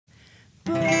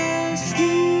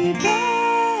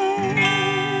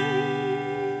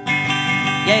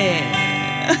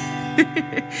Yeah.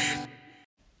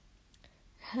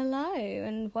 Hello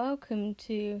and welcome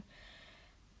to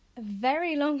a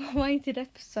very long-awaited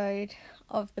episode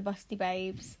of the Busty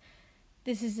Babes.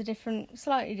 This is a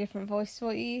slightly different voice to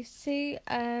what you're used to.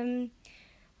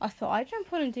 I thought I'd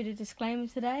jump on and do the disclaimer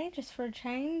today, just for a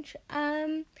change.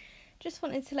 Just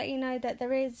wanted to let you know that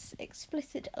there is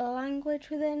explicit language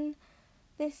within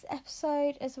this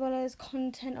episode, as well as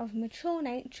content of mature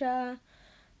nature.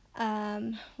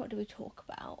 What do we talk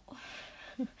about?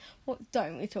 What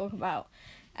don't we talk about?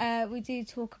 We do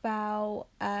talk about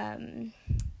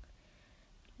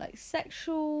like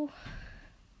sexual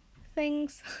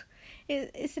things.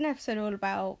 It's an episode all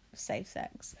about safe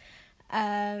sex.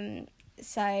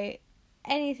 So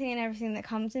anything and everything that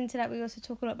comes into that. We also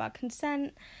talk a lot about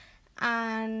consent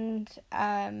and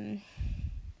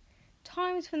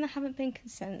times when there haven't been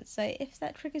consent. So if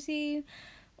that triggers you,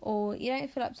 or you don't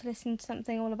feel up to listening to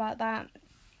something all about that,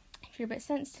 if you're a bit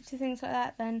sensitive to things like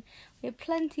that, then we have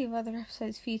plenty of other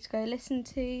episodes for you to go listen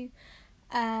to.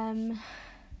 And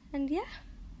yeah,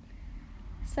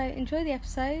 so enjoy the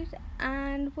episode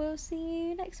and we'll see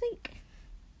you next week.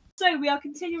 So we are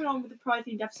continuing on with the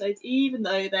Pride-themed episodes, even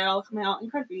though they are coming out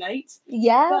incredibly late.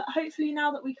 Yeah. But hopefully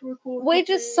now that we can record... We're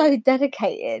just so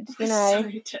dedicated, you know. So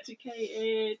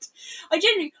dedicated. I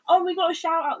genuinely... we got a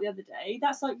shout out the other day.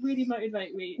 That's like really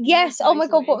motivated me. Yes, oh my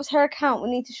god, what was her account?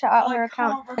 We need to shout out her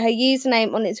account. Her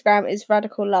username on Instagram is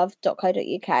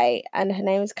radicallove.co.uk and her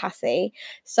name is Cassie.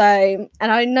 So,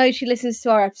 and I know she listens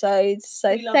to our episodes,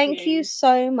 so thank you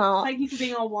so much. Thank you for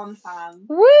being our one fan.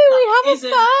 Woo, we have a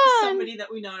fan! Somebody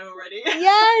that we know already.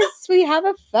 Yes, we have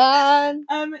a fan.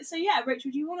 So yeah,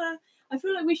 Rachel, do you want to... I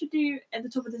feel like we should do, at the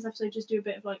top of this episode, just do a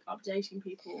bit of, like, updating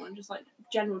people and just, like,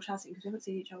 general chatting, because we haven't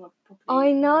seen each other properly.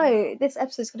 I know. This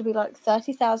episode's going to be, like,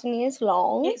 30,000 years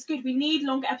long. It's good. We need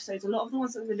longer episodes. A lot of the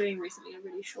ones that we've been doing recently are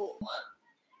really short.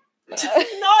 No!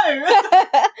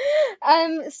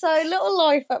 So, little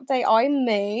life update. I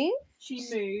moved. She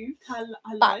moved her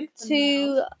back life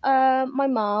to my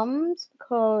mum's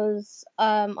because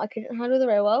I couldn't handle the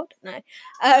real world. No.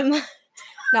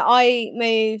 No, I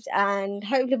moved, and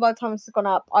hopefully by the time this has gone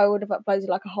up, I would have uploaded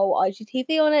like a whole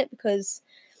IGTV on it, because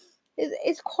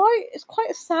it's quite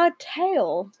a sad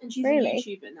tale. And she's really. a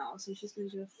YouTuber now, so she's going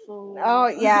to do a full... Oh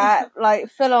yeah, like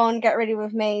full on, get ready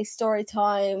with me, story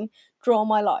time, draw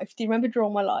my life. Do you remember Draw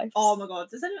My Life? Oh my god,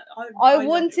 I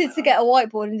wanted to get a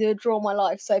whiteboard and do a Draw My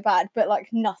Life so bad, but like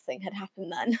nothing had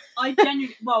happened then. I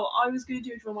genuinely, I was going to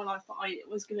do a Draw My Life, but I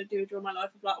was going to do a Draw My Life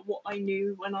of like what I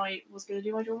knew when I was going to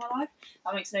do my Draw My Life.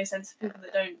 That makes no sense to people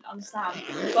that don't understand.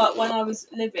 But when I was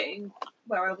living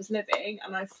where I was living,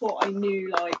 and I thought I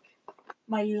knew like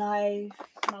my life,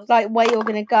 and I was like where you're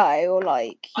gonna go, or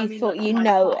like you thought like, you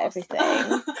know past. everything.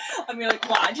 I mean, like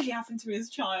what actually happened to me as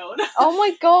a child. Oh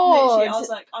my god! Literally, I was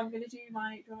like, I'm gonna do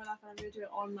my Draw My Life, and I'm gonna do it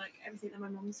on like everything that my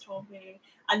mum's told me.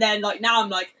 And then like now I'm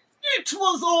like, it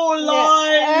was all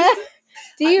lies.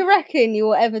 Do you reckon you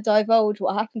will ever divulge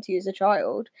what happened to you as a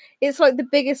child? It's like the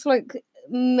biggest like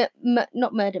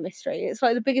not murder mystery. It's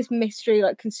like the biggest mystery,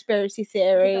 like conspiracy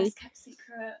theory. The best kept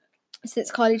secret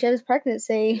since Kylie Jenner's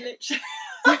pregnancy. Literally.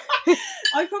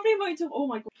 I probably won't talk. Oh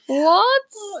my god. What?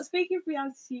 Oh, speaking of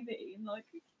reality TV and like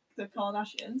the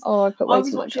Kardashians, I put way I was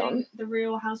too much watching on. The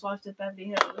Real Housewives of Beverly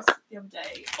Hills the other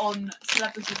day on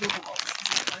Celebrity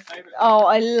Gogglebox. It's my favourite. Oh,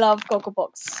 I love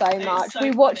Gogglebox so much. We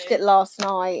watched it last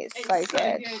night. It's so good.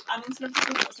 And on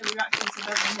Celebrity Gogglebox, they reacted to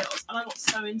Beverly Hills, and I got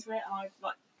so into it, and I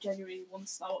like genuinely want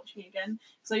to start watching it again,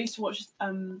 because I used to watch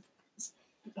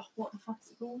what the fuck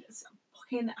is it called? It's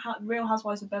fucking Real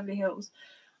Housewives of Beverly Hills.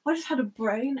 I just had a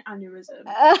brain aneurysm.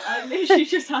 I literally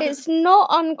just had. It's not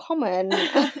uncommon.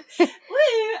 Woo!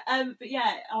 But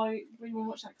yeah, I really want to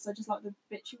watch that because I just like the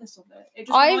bitchiness of it. It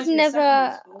just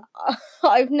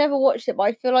I've never watched it, but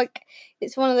I feel like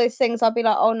it's one of those things. I'll be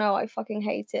like, oh no, I fucking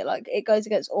hate it. Like it goes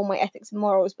against all my ethics and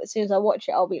morals. But as soon as I watch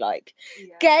it, I'll be like,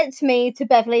 get me to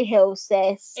Beverly Hills,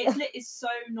 sis. It's so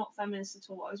not feminist at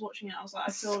all. I was watching it. I was like,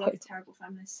 I feel like a terrible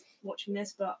feminist watching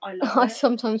this, but I love it. I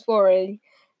sometimes worry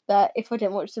that if I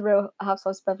didn't watch The Real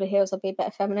Housewives of Beverly Hills, I'd be a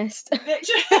better feminist.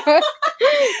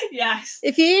 Yes.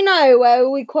 If you know where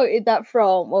we quoted that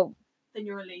from, well, then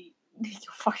you're elite. You're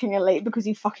fucking elite because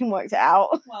you fucking worked it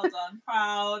out. Well done.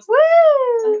 Proud.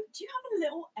 Woo! Do you have a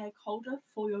little egg holder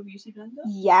for your beauty blender?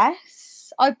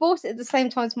 Yes. I bought it at the same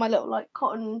time as my little like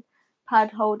cotton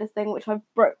pad holder thing, which I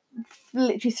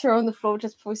literally threw on the floor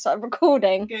just before we started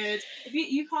recording. Good. If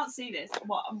you can't see this,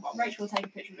 Rachel will take a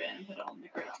picture of it and put it on the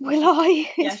grid. Will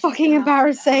I? It's fucking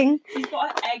embarrassing. She's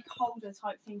got an egg holder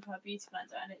type thing for her beauty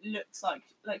blender, and it looks like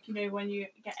you know when you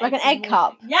get like an egg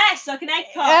cup. Yes, like an egg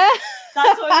cup.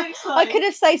 That's what it looks like. I could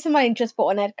have saved some money and just bought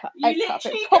an egg cup.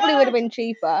 It probably would have been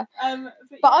cheaper.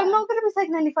 But I'm not going to be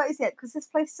taking any photos yet because this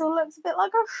place still looks a bit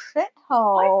like a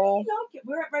shithole. I really like it.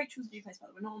 We're at Rachel's new place, by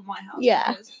the way, not at my house.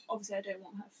 Yeah. Because obviously I don't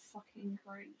want her fucking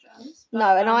growing germs.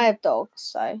 No, and I have dogs,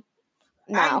 so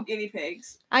now and guinea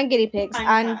pigs and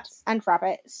cats. and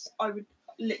rabbits. I would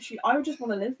just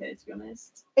want to live here, to be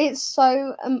honest. It's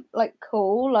so like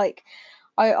cool. Like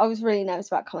I was really nervous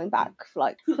about coming back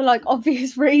for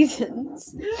obvious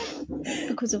reasons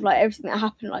because of like everything that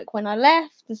happened like when I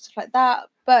left and stuff like that.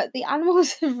 But the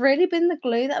animals have really been the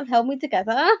glue that have held me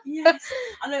together. Yes,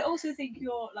 and I also think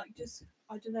you're like just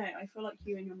I don't know. I feel like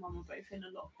you and your mum are both in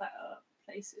a lot better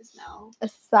places now.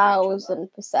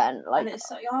 1,000%. Like, and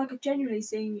it's like I'm genuinely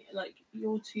seeing like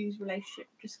your two's relationship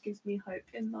just gives me hope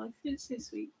in life. It's so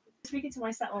sweet. Speaking to my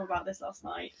stepmom about this last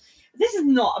night. This is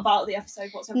not about the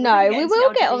episode whatsoever. No, we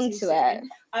will get onto it.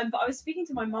 But I was speaking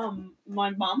to my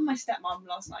stepmom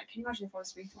last night. Can you imagine if I was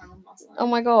speaking to my mum last night? Oh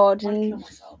my god! I'd kill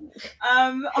myself.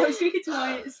 I was speaking to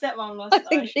my stepmom last night. I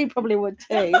think she probably would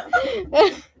too.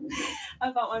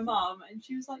 About my mum, and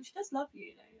she was like, "She does love you,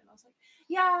 you know." And I was like,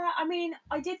 "Yeah, I mean,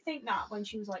 I did think that when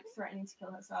she was like threatening to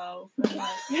kill herself." And,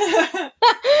 like...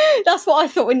 That's what I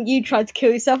thought when you tried to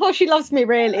kill yourself. Oh, she loves me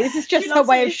really. This is just her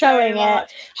way of showing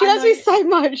it. She loves me so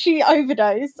much. She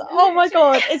overdosed. Oh my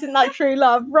god, isn't that true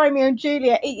love? Romeo and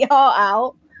Juliet, eat your heart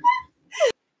out.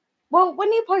 Well,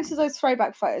 when you posted those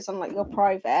throwback photos on like your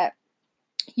private,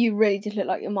 you really did look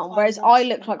like your mum. Whereas I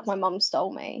look like my mum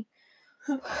stole me.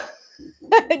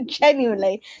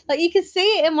 Genuinely, like you can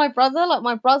see it in my brother. Like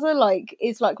my brother, like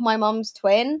is like my mum's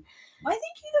twin. I think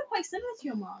you look quite similar to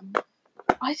your mum.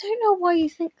 I don't know why you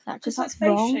think that, because that's face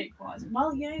wrong. shape wise.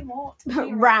 Well, you know what?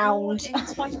 Round.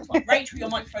 Rachel, your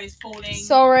microphone is falling.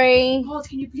 Sorry. God,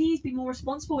 can you please be more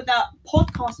responsible with that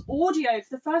podcast audio?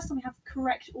 For the first time we have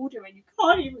correct audio and you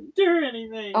can't even do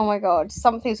anything. Oh my god,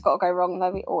 something's got to go wrong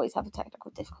though. We always have a technical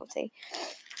difficulty.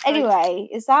 Anyway,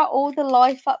 is that all the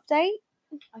life update?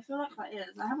 I feel like that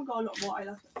is. I haven't got a lot more I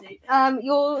left to update.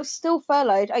 You're still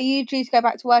furloughed. Are you due to go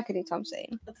back to work anytime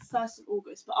soon? At the 1st of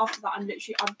August, but after that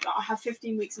I have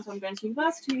 15 weeks until I'm going to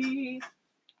university.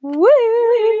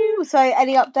 Woo! So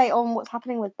any update on what's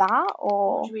happening with that,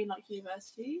 or? What do you mean, like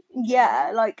university?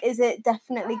 Yeah, like is it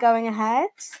definitely going ahead?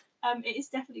 It is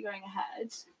definitely going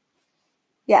ahead.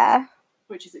 Yeah.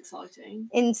 Which is exciting.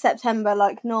 In September,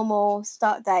 like normal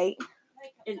start date.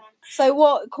 So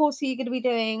what course are you going to be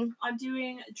doing? I'm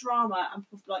doing drama and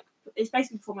like it's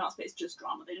basically performing arts, but it's just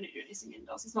drama. They don't do any singing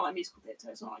dolls. It's not like musical theatre.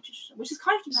 It's not like which is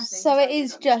kind of depressing. So it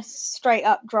is just straight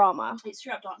up drama. It's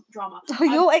straight up drama. Oh,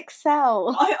 you'll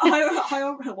excel.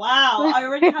 Wow. I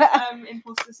already have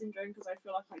imposter syndrome because I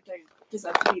feel like I don't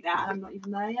deserve to be there, and I'm not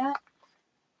even there yet.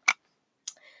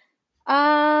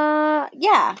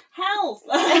 Yeah. Health.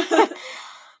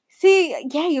 See,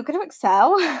 yeah, you're going to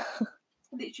excel.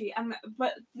 Literally,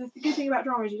 but the good thing about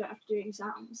drama is you don't have to do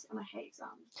exams, and I hate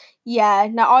exams. Yeah,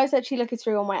 no, I was actually looking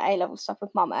through all my A-level stuff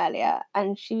with Mum earlier,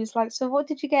 and she was like, "So what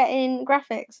did you get in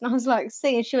graphics?" And I was like,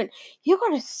 "C," and she went, "You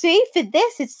got a C for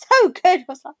this? It's so good." I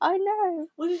was like, "I know."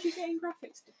 What did you get in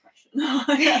graphics? Depression.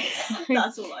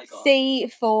 That's all I got. C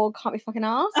for can't be fucking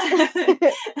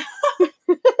arsed.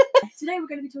 Today we're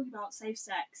going to be talking about safe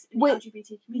sex in the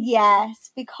LGBT community. Yes,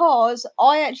 because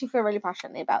I actually feel really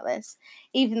passionately about this,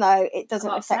 even though it doesn't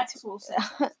affect sex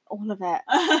all of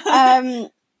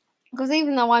it. Because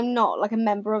even though I'm not like a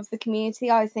member of the community,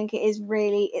 I think it is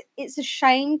really it's a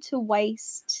shame to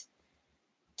waste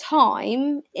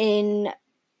time in.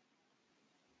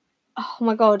 Oh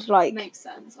my god! Like makes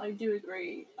sense. I do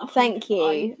agree. Thank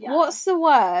you. What's the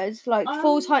word? Like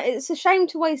full time. It's a shame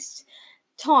to waste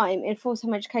time in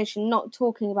full-time education not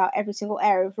talking about every single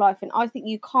area of life, and I think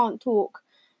you can't talk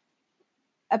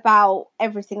about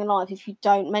everything in life if you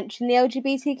don't mention the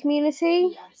LGBT community.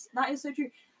 Yes, that is so true.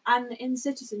 And in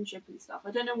citizenship and stuff, I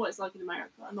don't know what it's like in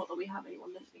America. Not that we have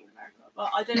anyone living in America,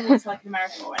 but I don't know what it's like in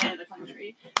America or any other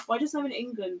country. But I just know in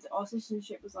England, our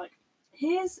citizenship was like,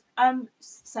 here's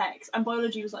sex, and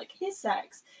biology was like, here's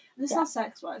sex. And this is how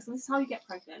sex works, and this is how you get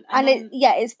pregnant. And then,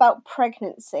 it's about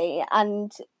pregnancy,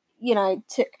 and you know,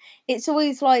 it's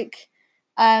always like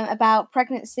about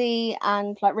pregnancy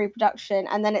and like reproduction,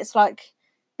 and then it's like,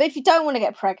 but if you don't want to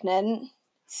get pregnant,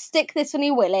 stick this on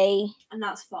your willy, and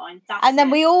that's fine.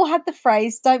 Then we all had the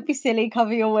phrase, "Don't be silly,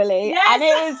 cover your willy," yes! And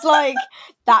it was like,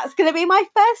 that's gonna be my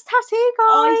first tattoo,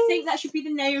 guys. I think that should be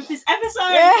the name of this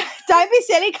episode. Yeah, don't be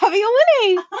silly, cover your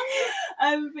willy.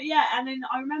 But yeah, and then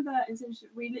I remember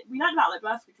we learned about like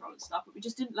birth control and stuff, but we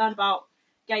just didn't learn about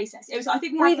gay sex. It was I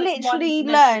think we literally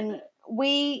learned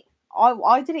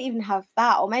I didn't even have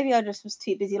that, or maybe I just was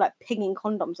too busy like pinging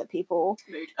condoms at people.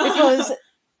 Mood. Because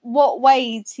what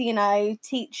way to,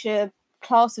 teach a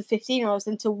class of 15-year-olds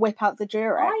than to whip out the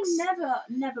Durex? I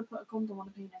never put a condom on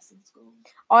a penis in school.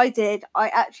 I did. I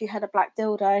actually had a black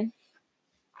dildo.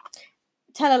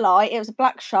 Tell a lie, it was a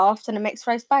black shaft and a mixed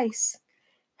race base.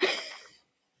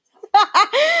 I'm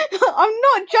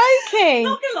not joking.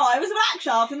 Not gonna lie, it was a back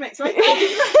shaft and mixed race.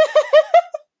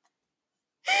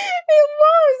 It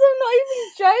was. I'm not even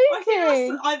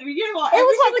joking. You know what? It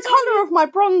was like the colour of my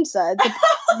bronzer,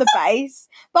 the base.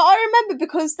 But I remember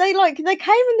because they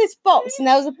came in this box, and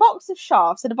there was a box of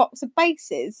shafts and a box of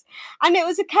bases, and it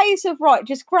was a case of right,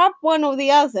 just grab one or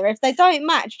the other. If they don't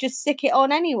match, just stick it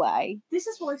on anyway. This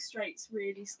is why straights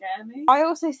really scare me. I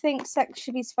also think sex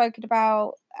should be spoken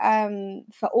about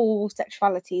for all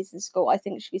sexualities in school. I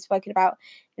think it should be spoken about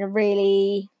in a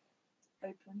really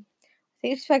Open. I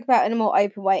think we should talk about it in a more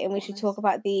open way, and we should talk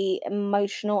about the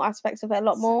emotional aspects of it a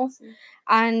lot more. Sexy.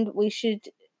 And we should,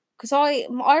 because I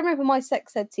remember my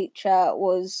sex ed teacher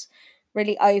was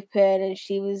really open, and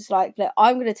she was like, look,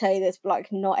 I'm going to tell you this, but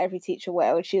like not every teacher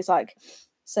will. And she was like,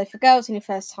 so for girls in your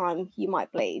first time, you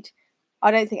might bleed. I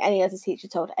don't think any other teacher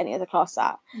told any other class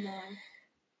that. No.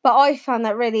 But I found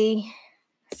that really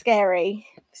scary.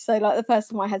 So like the first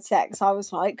time I had sex, I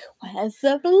was like, where's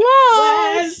the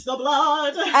blood? Where's the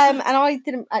blood? And I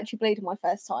didn't actually bleed on my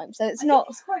first time, so it's not.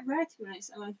 It's quite rare to be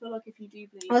honest, and I feel like if you do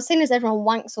bleed, I was seeing as everyone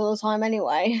wanks all the time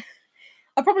anyway.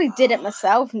 I probably did it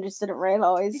myself and just didn't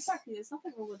realise. Exactly, there's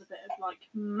nothing wrong with a bit of like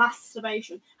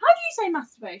masturbation. How do you say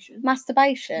masturbation?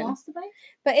 Masturbation. Masturbate?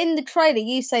 But in the trailer,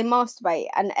 you say masturbate,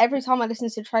 and every time I listen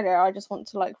to the trailer, I just want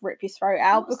to like rip your throat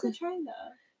out. What's because the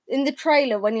trailer? in the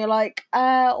trailer, when you're like,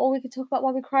 or we could talk about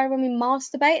why we cry when we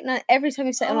masturbate, and every time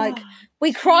you say it, I'm like,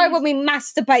 we cry when we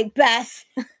masturbate, Beth.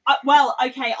 Well,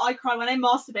 okay, I cry when I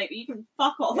masturbate, but you can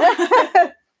fuck off.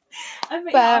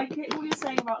 I get what you're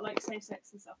saying about like safe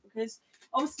sex and stuff, because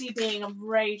obviously being a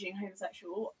raging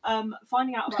homosexual,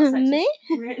 finding out about sex Me?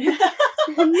 really...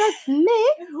 Not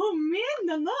me. Oh me,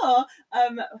 no.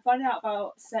 Finding out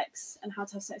about sex and how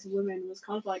to have sex with women was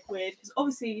kind of like weird, because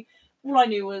obviously all I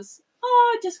knew was,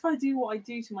 I just gotta do what I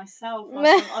do to myself and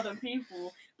other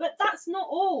people. But that's not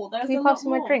all. There's Can you a lot pass me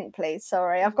my more. drink, please?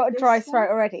 Sorry, I've got a This dry one? throat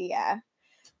already. Yeah,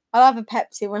 I'll have a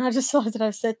Pepsi when I decided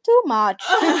I said too much.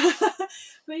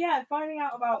 But yeah, finding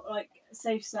out about like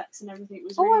safe sex and everything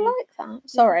was. Oh, really I like that.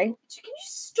 Sorry. Can you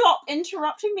stop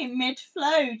interrupting me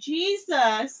mid-flow?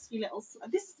 Jesus, you little.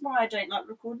 This is why I don't like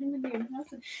recording with you in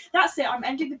person. That's it. I'm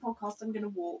ending the podcast. I'm gonna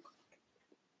walk.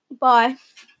 Bye.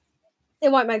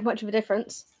 It won't make much of a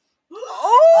difference.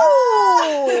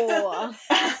 Oh!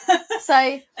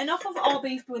 So enough of our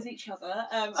beef with each other.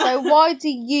 So why do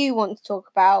you want to talk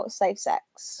about safe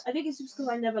sex? I think it's just because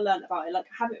I never learned about it. Like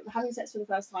having sex for the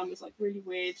first time was like really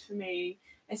weird for me.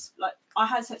 It's like I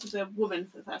had sex with a woman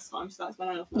for the first time, so that's when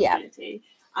I lost my virginity,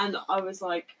 and I was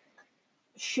like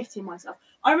shitting myself.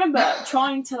 I remember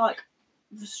trying to like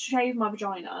shave my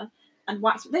vagina and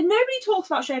wax it. Nobody talks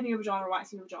about shaving your vagina or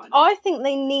waxing your vagina. I think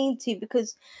they need to,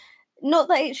 because not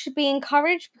that it should be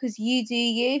encouraged, because you do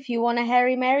you. If you want a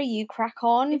hairy Mary, you crack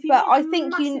on. But I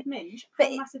think massive minge.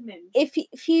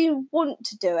 If you want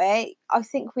to do it, I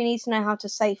think we need to know how to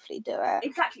safely do it.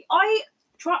 Exactly. I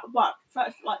tried. Well,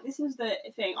 first, like this was the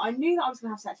thing. I knew that I was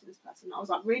gonna have sex with this person. I was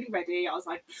like really ready. I was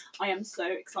like, I am so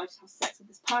excited to have sex with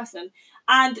this person.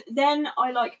 And then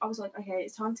I was like, okay,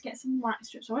 it's time to get some wax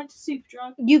strips. I went to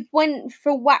Superdrug. You went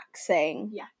for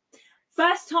waxing? Yeah.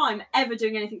 First time ever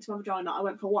doing anything to my vagina, I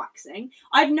went for waxing.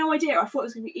 I had no idea. I thought it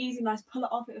was going to be easy, nice, pull it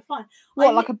off, it was fine.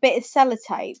 What, like a bit of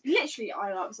sellotape? Literally,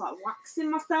 I was like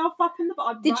waxing myself up in the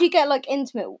butt. Did you get like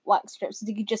intimate wax strips, or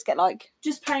did you just get like...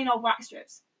 Just plain old wax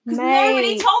strips? Because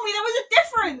nobody told me there was a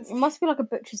difference! It must be like a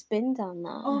butcher's bin down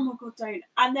there. Oh my god, don't.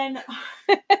 And then...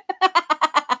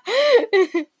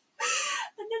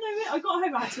 I got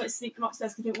home, I had to like sneak them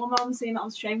upstairs because my mum seen that I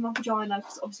was shaving my vagina,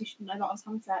 because obviously she didn't know that I was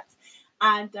having sex.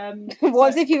 And what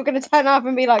as if you were going to turn up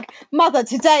and be like, Mother,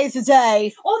 today is the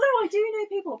day. Although I do know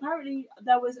people, apparently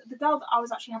there was the girl that I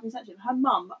was actually having sex with, her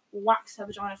mum waxed her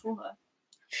vagina for her.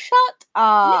 Shut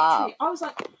up. Literally, I was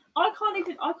like, I can't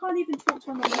even talk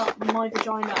to her about my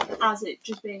vagina as it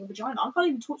just being a vagina. I can't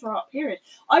even talk to her about period.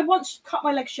 I once cut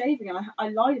my leg shaving and I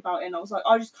lied about it, and I was like,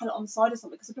 I just cut it on the side or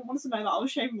something because I didn't want us to know that I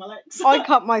was shaving my legs. I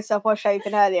cut myself while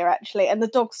shaving earlier actually, and the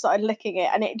dog started licking it,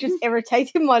 and it just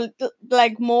irritated my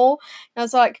leg more. And I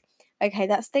was like, okay,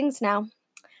 that stings now.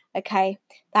 Okay,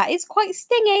 that is quite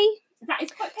stingy. That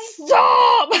is quite painful.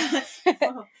 Stop!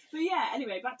 But yeah,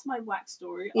 anyway, back to my wax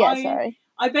story. Yeah, sorry.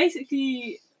 I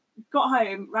basically got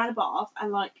home, ran a bath,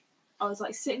 and like I was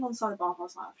like sitting on the side of the bath. I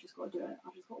was like, I've just got to do it.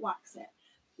 I've just got to wax it.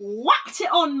 Whacked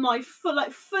it on my foot,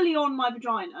 like fully on my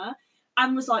vagina,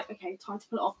 and was like, okay, time to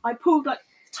pull it off. I pulled like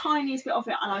the tiniest bit of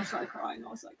it, and I started crying. I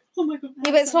was like, oh my god.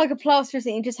 Yeah, but it's like a plaster,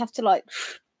 isn't it? You just have to like.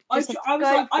 I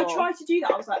tried to do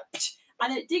that. I was like,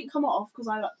 and it didn't come off because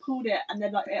I like pulled it, and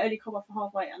then like it only come off for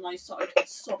halfway, and I started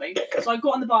sobbing. So I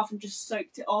got in the bath and just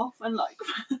soaked it off, and like.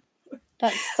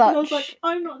 That's such. And I was like,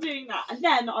 I'm not doing that. And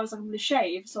then I was like, I'm going to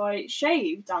shave. So I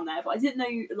shaved down there, but I didn't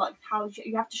know like how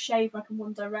you have to shave like in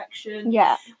one direction.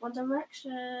 Yeah. One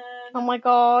direction. Oh my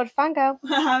god, fangirl.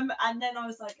 And then I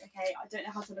was like, okay, I don't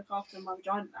know how to look after my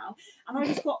vagina now. And I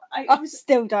just got. I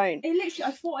still don't. It literally,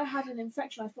 I thought I had an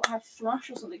infection. I thought I had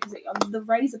thrush or something because the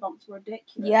razor bumps were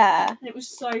ridiculous. Yeah. And it was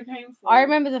so painful. I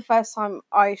remember the first time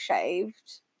I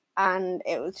shaved, and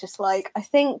it was just like, I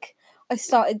think I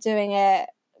started doing it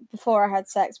before I had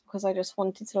sex because I just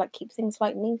wanted to like keep things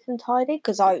like neat and tidy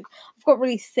because I've got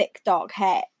really thick dark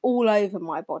hair all over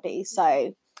my body, so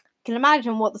you can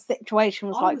imagine what the situation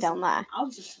was like down there. I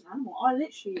was just an animal. I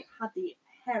literally had the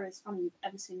hairiest family you've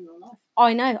ever seen in your life.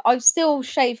 I know. I've still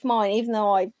shaved mine, even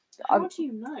though How do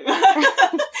you know?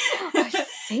 I've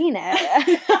seen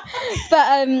it.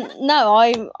 But no,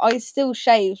 I still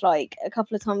shave like a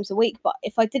couple of times a week, but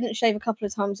if I didn't shave a couple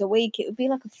of times a week, it would be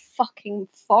like a fucking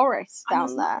forest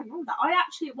down there. I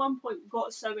actually at one point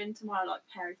got so into my like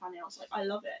hairy fanny, I was like, I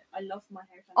love it. I love my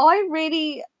hairy fanny. I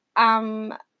really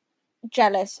am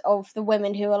jealous of the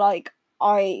women who are like,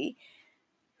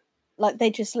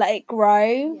 they just let it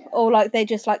grow, or like they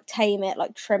just like tame it,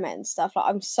 like trim it and stuff. Like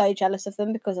I'm so jealous of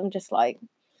them because I'm just like,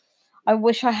 I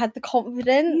wish I had the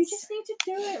confidence. You just need to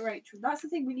do it, Rachel. That's the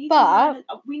thing. We need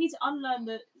to unlearn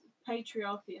the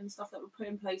patriarchy and stuff that were put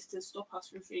in place to stop us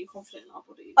from feeling confident in our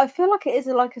bodies. I feel like it is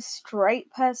like a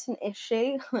straight person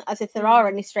issue, as if there are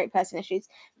any straight person issues,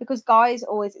 because guys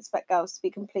always expect girls to be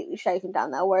completely shaven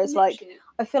down there, whereas like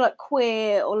I feel like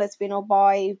queer or lesbian or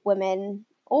bi women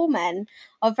or men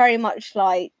are very much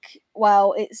like,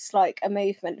 well, it's like a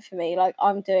movement for me, like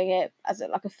I'm doing it as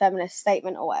like a feminist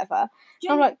statement or whatever.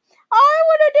 I'm like, I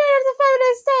want to do it as a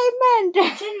feminist statement.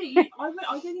 Genuinely,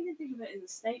 I don't even think of it as a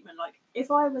statement. Like, if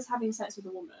I was having sex with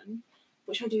a woman,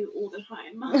 which I do all the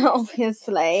time,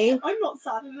 obviously, I'm not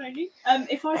sad and lonely.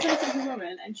 If I was having sex with a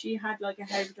woman and she had like a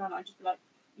hairy vagina, I'd just be like,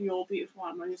 "You're beautiful,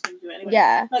 and I'm just going to do it anyway."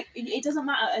 Yeah. Like, it doesn't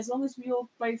matter as long as you're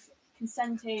both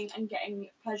consenting and getting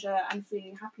pleasure and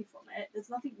feeling happy from it. There's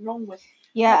nothing wrong with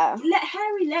like,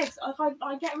 hairy legs.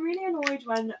 I get really annoyed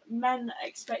when men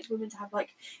expect women to have like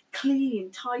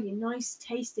clean, tidy, nice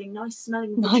tasting, nice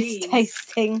smelling vagines. Nice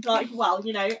tasting. Like, well,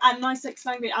 you know, and nice like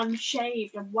smelling and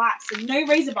shaved and waxed and no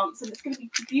razor bumps, and it's going to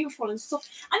be beautiful and soft.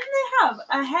 And then they have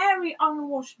a hairy,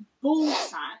 unwashed ball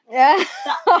sack. Yeah,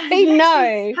 that I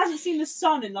know. Hasn't seen the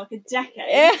sun in like a decade.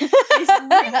 Yeah.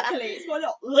 It's wrinkly. It's got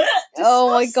a little. Oh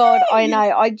my god, I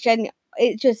know.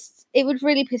 It would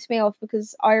really piss me off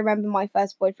because I remember my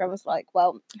first boyfriend was like,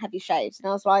 "Well, have you shaved?" And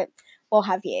I was like, "Well,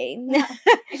 have you?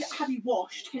 Have you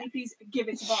washed? Can you please give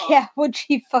it a bath?" Yeah, would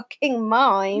you fucking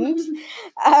mind?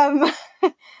 And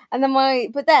then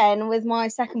with my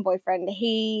second boyfriend,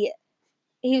 he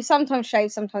sometimes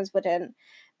shaved, sometimes wouldn't.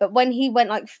 But when he went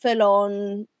like full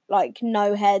on, like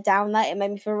no hair down there, it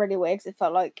made me feel really weird because it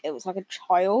felt like it was like a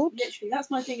child. Literally,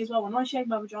 that's my thing as well. When I shave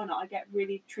my vagina, I get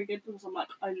really triggered because I'm like,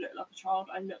 I look like a child.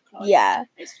 I look like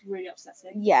it's really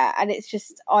upsetting. Yeah, and it's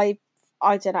just I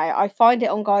don't know. I find it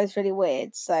on guys really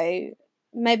weird. So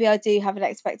maybe I do have an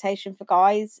expectation for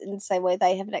guys in the same way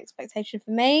they have an expectation for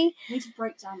me. You need to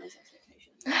break down those expectations.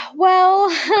 Well,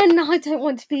 I don't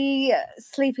want to be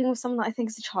sleeping with someone that I think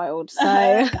is a child. So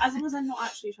as long as I'm not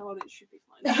actually a child, it should be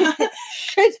fine.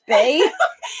 Should be.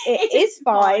 It is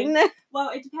fine. Well,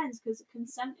 it depends because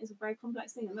consent is a very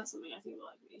complex thing, and that's something I think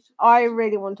I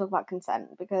really want to talk about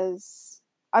consent because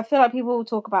I feel like people will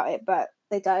talk about it, but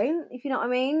they don't. If you know what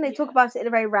I mean, they talk about it in a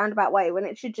very roundabout way when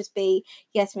it should just be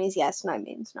yes means yes, no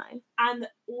means no. And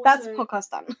also, that's the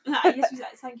podcast done. Yes,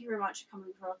 thank you very much for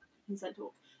coming for our consent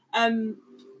talk.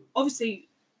 Obviously,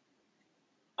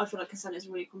 I feel like consent is a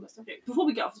really complex subject. Before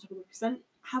we get off the topic of consent,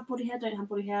 have body hair, don't have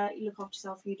body hair, you look after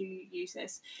yourself, you do use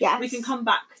this. Yes. We can come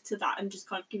back to that and just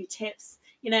kind of give you tips,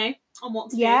 you know, on what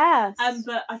to do. Yes.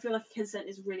 But I feel like consent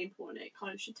is really important. It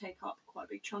kind of should take up quite a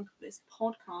big chunk of this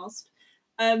podcast.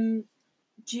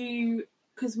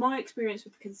 Because my experience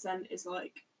with consent is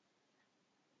like,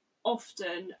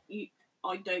 often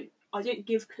I don't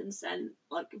give consent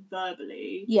like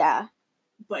verbally. Yeah.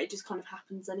 But it just kind of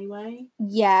happens anyway.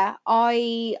 Yeah,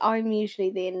 I'm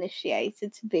usually the initiator,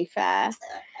 to be fair.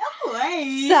 Oh,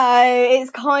 hey. So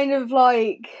it's kind of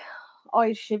like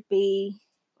I should be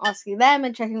asking them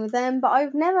and checking with them, but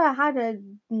I've never had a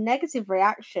negative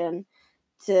reaction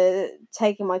to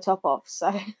taking my top off,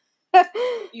 so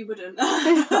You wouldn't.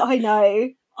 I know.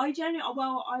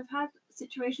 I've had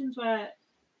situations where,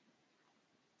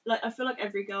 like, I feel like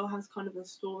every girl has kind of a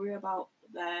story about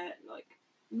their, like,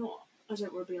 not, I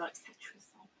don't want to be like sexual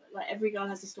stuff, but like every girl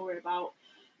has a story about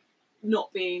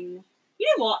not being,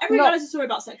 you know what, every girl has a story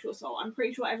about sexual assault. I'm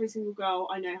pretty sure every single girl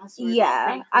I know has a story about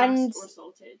being harassed or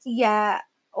assaulted. Yeah,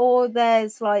 or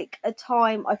there's like a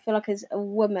time, I feel like as a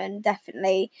woman,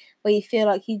 definitely, where you feel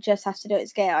like you just have to do it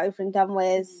to get it over and done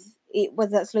with,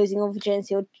 whether that's losing all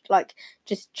virginity or like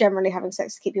just generally having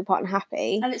sex to keep your partner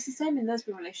happy. And it's the same in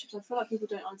lesbian relationships. I feel like people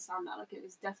don't understand that. Like, it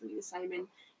is definitely the same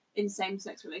in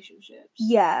same-sex relationships.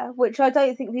 Yeah, which I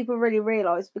don't think people really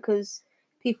realise, because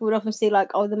people would often see,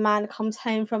 like, oh, the man comes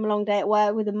home from a long day at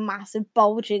work with a massive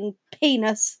bulging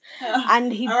penis,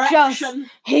 and he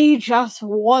just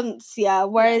wants you.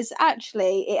 Whereas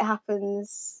actually, it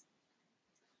happens.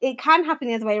 It can happen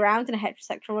the other way around in a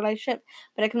heterosexual relationship,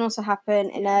 but it can also happen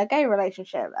in a gay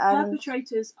relationship.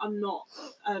 Perpetrators are not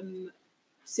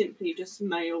simply just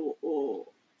male or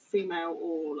female,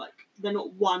 or like they're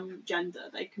not one gender.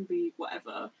 They can be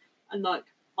whatever. And like,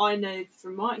 I know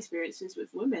from my experiences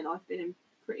with women, I've been in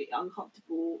pretty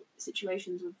uncomfortable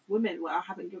situations with women where I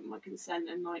haven't given my consent,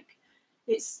 and like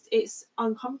it's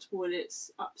uncomfortable and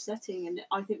it's upsetting, and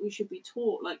I think we should be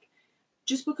taught, like,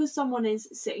 just because someone is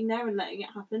sitting there and letting it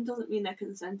happen doesn't mean they're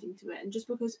consenting to it, and just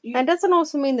because it doesn't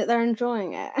also mean that they're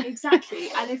enjoying it. Exactly.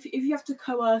 And if you have to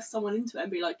coerce someone into it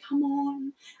and be like, come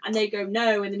on, and they go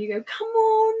no, and then you go, come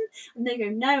on, and they go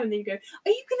no, and then you go,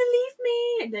 are you gonna leave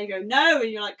me? And they go no, and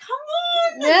you're like, come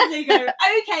on, and then they go,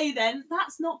 okay, then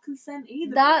that's not consent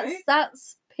either.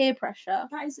 That's peer pressure.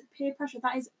 That is peer pressure.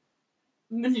 That is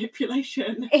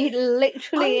manipulation. It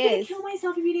literally is. I'm gonna kill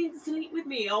myself if you didn't sleep with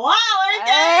me. Oh, wow,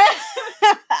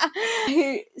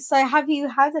 okay. So have you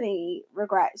had any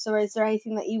regrets, or is there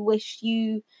anything that you wish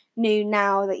you knew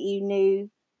now that you knew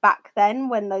back then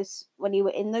when you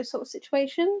were in those sort of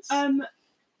situations?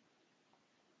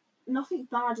 Nothing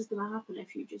bad is going to happen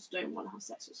if you just don't want to have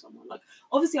sex with someone. Like,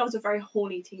 obviously, I was a very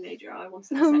horny teenager, and I wanted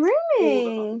to have sex all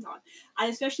the fucking time.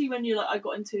 And especially when I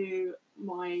got into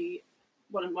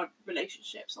one of my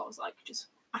relationships, I was like just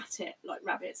at it like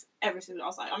rabbits every single day. I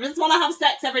was like, I just want to have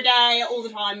sex every day, all the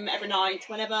time, every night,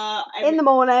 whenever. In the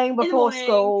morning, before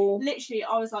school. Literally,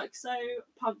 I was like so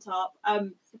pumped up.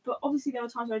 But obviously there were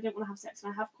times where I didn't want to have sex,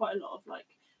 and I have quite a lot of like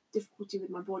difficulty with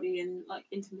my body and like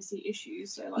intimacy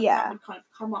issues. So like that would kind of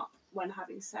come up when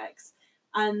having sex.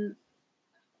 And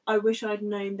I wish I'd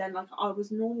known then, like, I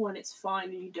was normal and it's fine,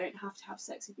 and you don't have to have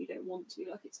sex if you don't want to.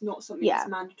 Like, it's not something that's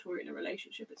mandatory in a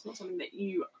relationship. It's not something that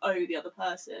you owe the other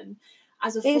person.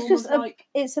 As a form of, like,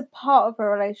 it's a part of a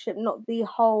relationship, not the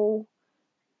whole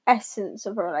essence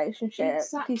of a relationship.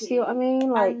 Exactly. Do you see what I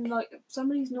mean? Like, and like,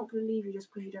 somebody's not going to leave you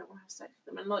just because you don't want to have sex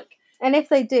with them. And like, and if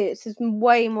they do, it's just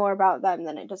way more about them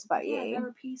than it does about you. They're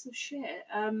a piece of shit.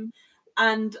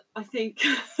 And I think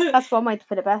that's one way to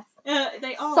put it, Beth.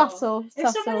 They are subtle. If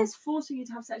someone is forcing you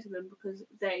to have sex with them because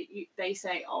they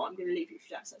say, "Oh, I'm going to leave you if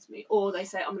you don't have sex with me," or they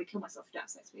say, "I'm going to kill myself if you don't have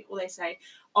sex with me," or they say,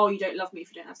 "Oh, you don't love me if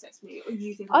you don't have sex with me," or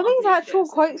you think I think it's actual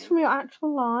quotes from your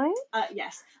actual life.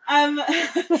 Yes.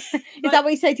 Is that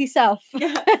what you say to yourself?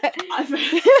 Yeah,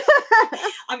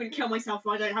 I'm going to kill myself if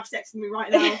I don't have sex with me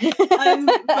right now.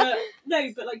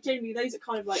 But like, genuinely, those are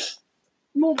kind of like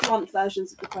more blunt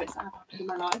versions of the quotes that have happened in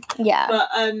my life. Yeah. But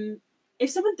if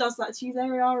someone does that to you, they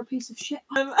are a piece of shit.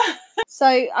 So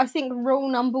I think rule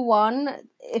number one,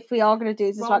 if we are going to do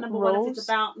this, is like rules. Rule number one, if it's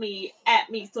about me, at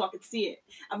me so I can see it.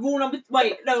 And rule number,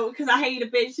 because I hate a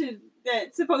bitch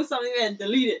to post something and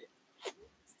delete it.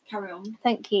 Carry on.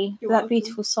 Thank you for that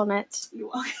beautiful sonnet. You're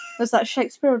welcome. Was that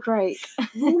Shakespeare or Drake?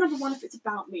 Rule number one, if it's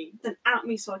about me, then at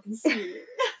me so I can see it.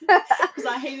 Because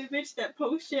I hate a bitch that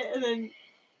posts shit and then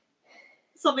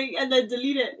something and then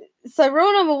delete it. So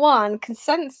rule number one,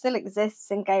 consent still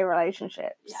exists in gay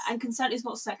relationships. Yeah, and consent is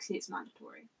not sexy, it's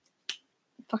mandatory.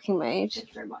 Fucking mood. Thank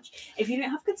you very much. If you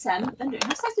don't have consent, then don't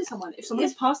have sex with someone. If someone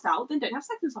is passed out, then don't have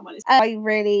sex with someone.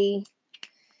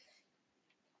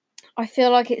 I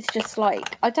feel like it's just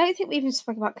like, I don't think we even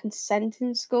spoke about consent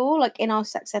in school, like in our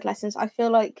sex ed lessons. I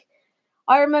feel like,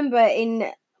 I remember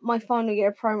in my final year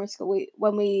of primary school,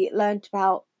 when we learned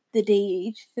about the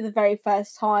deed for the very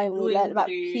first time, we learned about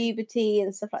puberty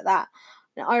and stuff like that.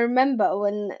 And I remember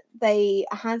when they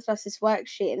handed us this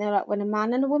worksheet, and they were like, when a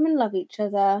man and a woman love each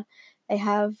other, they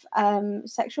have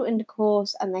sexual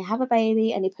intercourse and they have a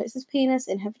baby, and he puts his penis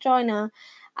in her vagina.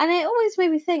 And it always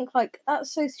made me think, like,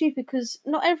 that's so stupid, because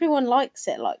not everyone likes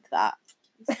it like that.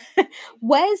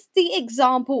 Where's the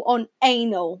example on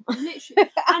anal? Literally.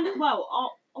 And,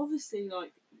 well, obviously,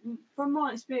 like, from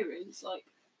my experience, like,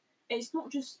 it's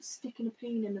not just sticking a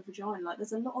peen in the vagina. Like,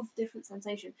 there's a lot of different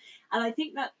sensation. And I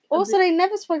think that... Also, they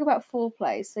never spoke about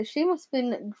foreplay, so she must have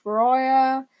been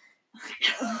drier.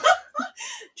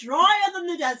 Drier than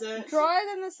the desert. Drier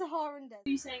than the Saharan desert. What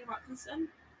are you saying about consent?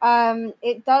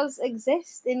 It does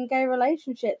exist in gay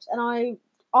relationships, and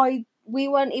we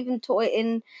weren't even taught it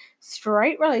in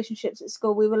straight relationships at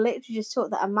school. We were literally just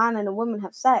taught that a man and a woman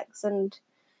have sex, and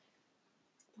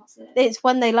that's it. It's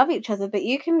when they love each other. But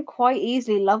you can quite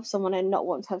easily love someone and not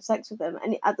want to have sex with them,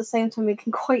 and at the same time, you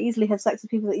can quite easily have sex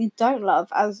with people that you don't love,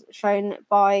 as shown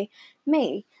by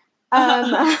me.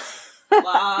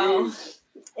 Wow.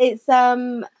 It's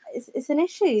an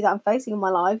issue that I'm facing in my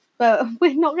life, but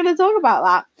we're not going to talk about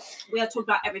that. We are talking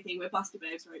about everything. We're busty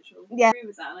babes, Rachel. Yeah. I agree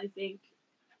with that, and I think,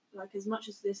 like, as much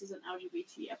as this is an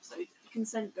LGBT episode,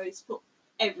 consent goes for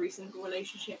every single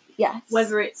relationship. Yes.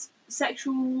 Whether it's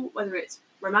sexual, whether it's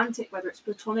romantic, whether it's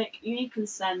platonic, you need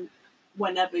consent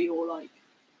whenever you're, like,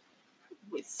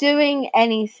 with doing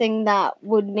anything that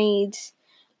would need,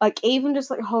 like, even just,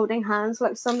 like, holding hands.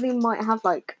 Like, somebody might have,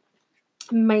 like,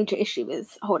 major issue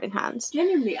with holding hands.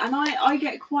 Genuinely, and I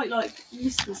get quite, like, this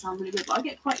is gonna sound really weird, but I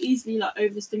get quite easily, like,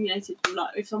 overstimulated.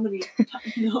 Like, if somebody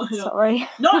Sorry,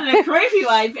 not in a creepy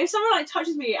way, but if someone, like,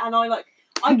 touches me and I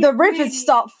the rivers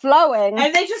start flowing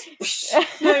and they just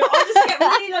no, I just get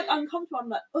really, like, uncomfortable. I'm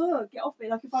like, oh, get off me.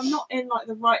 Like, if I'm not in, like,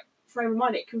 the right frame of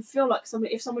mind, it can feel like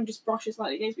if someone just brushes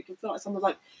slightly against me, it can feel like someone's,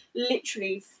 like,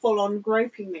 literally full on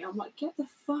groping me. I'm like, get the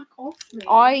fuck off me.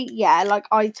 I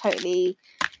totally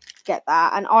get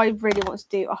that, and I really want to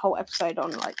do a whole episode on,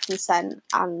 like, consent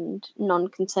and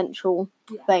non-consensual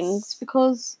things,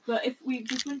 because but if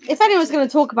anyone's going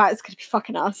to talk about it, it's going to be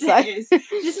fucking us. So. It is.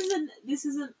 This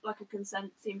isn't like a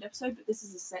consent themed episode, but this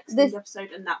is a sex themed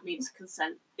episode, and that means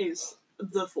consent is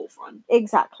the forefront.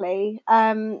 Exactly.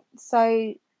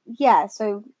 So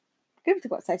good to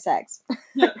got to say sex.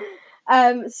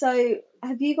 So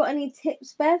have you got any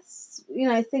tips, Beth? You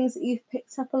know, things that you've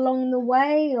picked up along the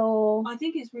way, or I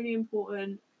think it's really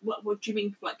important. What do you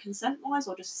mean, like, consent wise,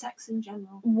 or just sex in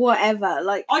general? Whatever.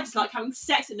 Like, I just like having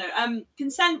sex.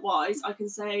 Consent wise, I can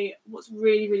say what's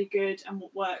really, really good and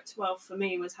what worked well for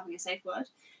me was having a safe word.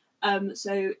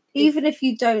 So even if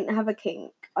you don't have a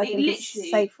kink, I think a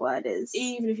safe word is.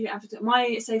 Even if you don't have to.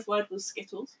 My safe word was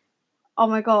Skittles. Oh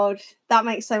my god, that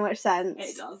makes so much sense.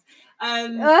 It does.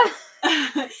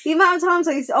 The amount of times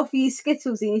I used to offer you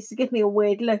Skittles and you used to give me a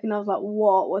weird look, and I was like,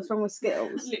 what's wrong with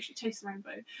Skittles? Literally taste the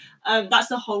rainbow. That's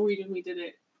the whole reason we did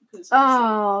it.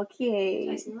 Oh, cute.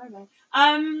 Taste the rainbow.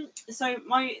 So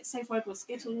my safe word was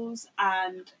Skittles,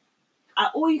 and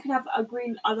or you can have a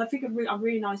green. I think a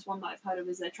really nice one that I've heard of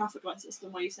is a traffic light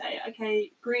system, where you say,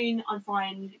 okay, green, I'm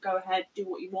fine, go ahead, do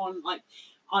what you want, like,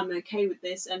 I'm okay with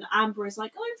this. And amber is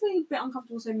like, I'm feeling a bit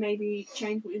uncomfortable, so maybe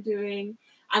change what you're doing.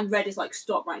 And red is like,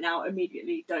 stop right now,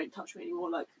 immediately, don't touch me anymore,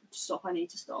 like, stop, I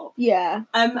need to stop. Yeah.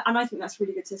 And I think that's a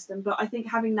really good system. But I think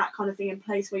having that kind of thing in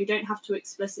place where you don't have to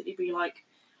explicitly be like,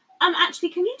 actually,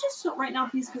 can you just stop right now,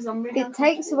 please, because I'm really It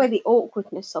takes away the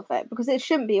awkwardness of it, because it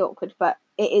shouldn't be awkward, but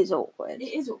it is awkward.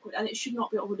 It is awkward, and it should not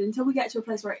be awkward until we get to a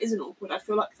place where it isn't awkward. I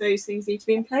feel like those things need to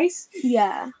be in place.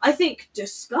 Yeah. I think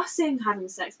discussing having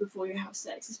sex before you have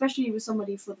sex, especially with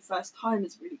somebody for the first time,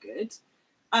 is really good.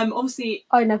 Obviously...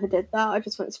 I never did that. I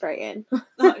just went straight in.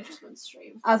 I just went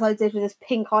straight in. As I did with this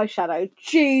pink eyeshadow.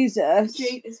 Jesus!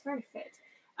 It's very fit.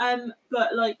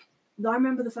 But, like, I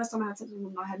remember the first time I had sex with a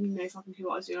woman, I had no fucking clue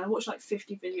what I was doing. I watched, like,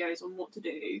 50 videos on what to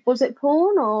do. Was it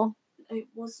porn, or...? It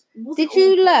was... Did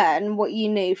you learn what you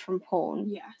knew from porn?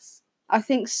 Yes. I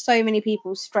think so many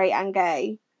people, straight and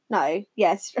gay... No,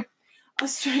 yes.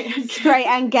 Straight and gay. Straight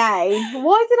and gay.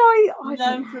 Why did I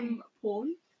learn from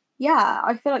porn? Yeah,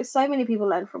 I feel like so many people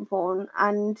learn from porn,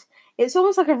 and it's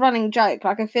almost like a running joke.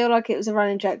 Like, I feel like it was a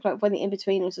running joke, like, when the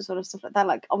in-betweeners and sort of stuff like that.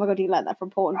 Like, oh my god, you learned that from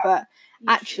porn. But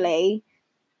actually...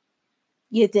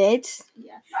 You did?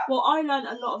 Yeah. Well, I learned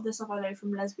a lot of the stuff I know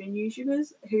from lesbian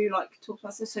YouTubers who, like, talk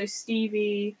about this. So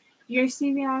Stevie, you know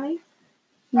Stevie and Ali?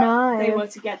 No. They were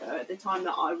together at the time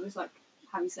that I was, like,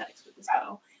 having sex with this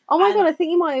girl. Oh my god, I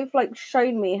think you might have, like,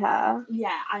 shown me her.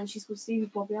 Yeah, and she's called Stevie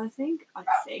Bobby, I think.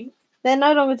 They're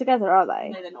no longer together, are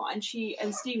they? No, they're not. And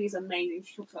Stevie's amazing.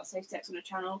 She talks about safe sex on her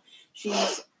channel.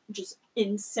 She's just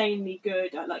insanely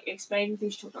good at, like, explaining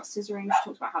things. She talks about scissoring. She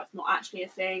talks about how it's not actually a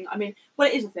thing. I mean, well,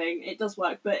 it is a thing. It does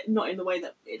work, but not in the way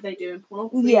that they do in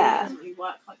pornography. Yeah. It doesn't really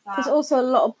work like that. Because also a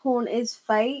lot of porn is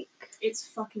fake. It's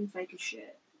fucking fake as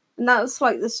shit. And that's,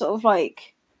 like, the sort of,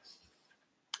 like...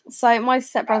 So, my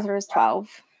stepbrother is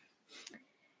 12.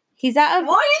 He's at a... Why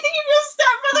do you think of your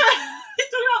stepbrother? He's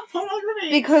talking about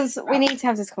pornography. Because we need to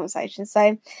have this conversation.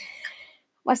 So,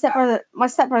 my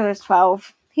stepbrother is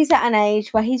 12. He's at an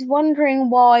age where he's wondering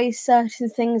why certain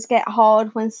things get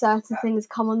hard when certain things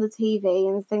come on the TV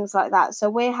and things like that. So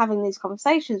we're having these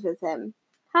conversations with him.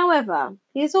 However,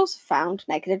 he has also found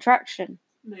naked attraction.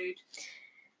 Mood.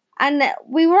 And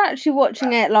we were actually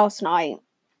watching it last night.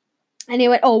 And he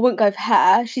went, oh, I wouldn't go for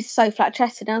her. She's so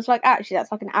flat-chested. And I was like, actually,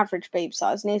 that's like an average boob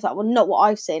size. And he's like, well, not what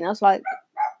I've seen. I was like,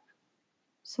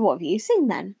 so what have you seen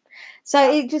then?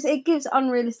 So it gives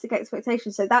unrealistic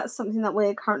expectations. So that's something that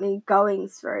we're currently going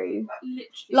through. Literally.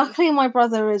 Luckily, my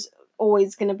brother is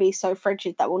always going to be so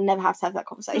frigid that we'll never have to have that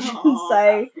conversation. Aww.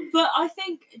 So, but I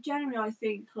think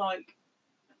like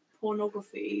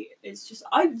pornography is just,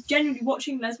 I genuinely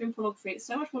watching lesbian pornography. It's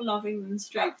so much more loving than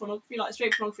straight pornography. Like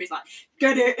straight pornography is like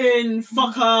get it in,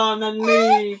 fuck her, and then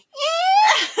leave.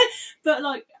 But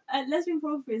like lesbian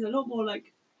pornography is a lot more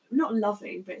like not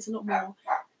loving, but it's a lot more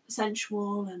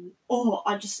sensual and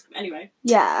anyway.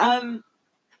 Yeah. And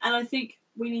I think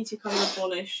we need to kind of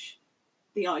abolish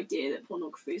the idea that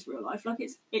pornography is real life. Like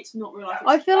it's not real life.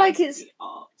 I feel like it's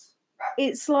art.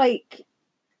 It's like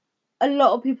a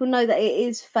lot of people know that it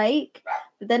is fake,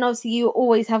 but then obviously you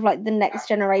always have like the next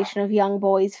generation of young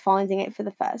boys finding it for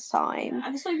the first time. Yeah,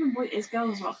 and it's not even boys, it's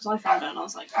girls as well, because I found out and I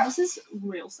was like, this is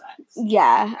real sex.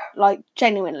 Yeah, like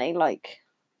genuinely, like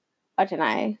I don't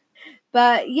know.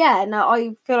 But yeah, no,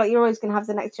 I feel like you're always going to have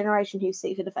the next generation who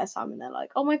see it for the first time and they're like,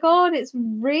 oh my god, it's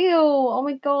real. Oh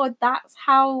my god, that's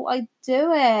how I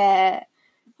do it.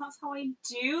 That's how I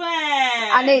do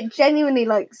it. And it genuinely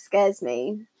like scares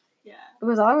me. Yeah.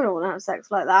 Because I wouldn't want to have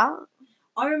sex like that.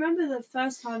 I remember the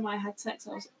first time I had sex,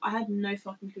 I had no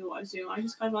fucking clue what I was doing. I was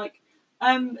just kind of like,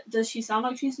 does she sound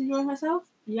like she's enjoying herself?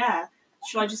 Yeah.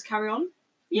 Should I just carry on?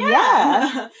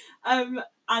 Yeah.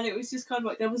 And it was just kind of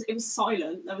like it was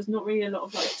silent. There was not really a lot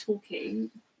of like talking.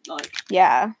 Like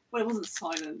yeah. Well, it wasn't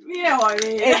silent. You know what I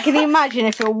mean? Can you imagine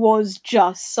if it was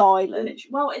just silent?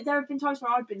 Well, there have been times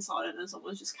where I've been silent and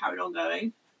someone's just carried on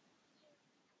going.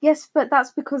 Yes, but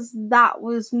that's because that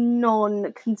was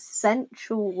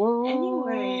non-consensual.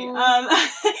 Anyway,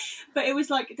 but it was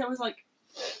like there was like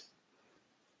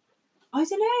I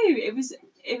don't know.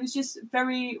 It was just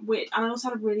very weird, and I also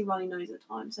had a really runny nose at the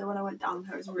time. So when I went down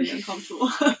her, it was really uncomfortable.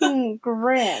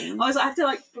 Grim. I had to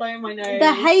like blow my nose.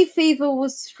 The hay fever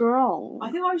was strong.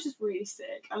 I think I was just really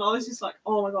sick, and I was just like,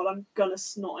 "Oh my god, I'm gonna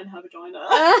snot in her vagina."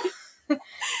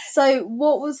 So,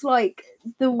 what was like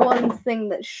the one thing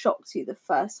that shocked you the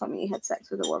first time you had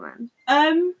sex with a woman?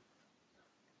 I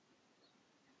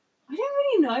don't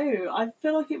really know. I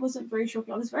feel like it wasn't very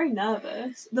shocking. I was very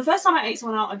nervous. The first time I ate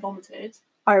someone out, I vomited.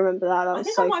 I remember that. That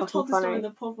was so fucking funny. I think I might have told the story in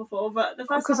the pod before, but the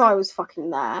first because time I was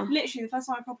fucking there. Literally, the first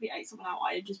time I properly ate someone out,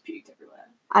 I just puked everywhere.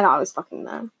 And I was fucking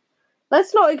there.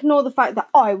 Let's not ignore the fact that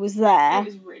I was there. It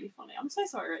was really funny. I'm so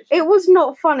sorry, Rachel. It was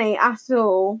not funny at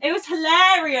all. It was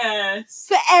hilarious.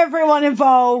 For everyone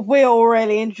involved, we all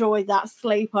really enjoyed that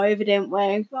sleepover, didn't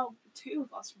we? Well, two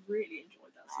of us really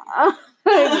enjoyed that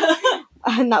sleepover.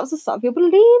 And that was the start of your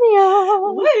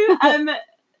bulimia. Woo!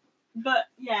 But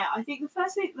yeah, I think the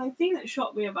thing that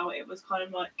shocked me about it was kind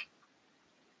of like,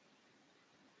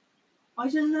 I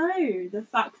don't know, the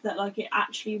fact that like it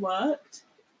actually worked.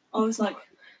 I was like,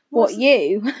 what,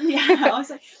 you? Yeah, I was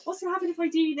like, what's gonna happen if I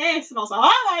do this? And I was like,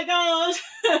 oh my god,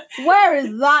 where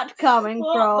is that coming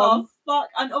what from? The fuck?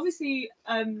 And obviously,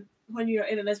 when you're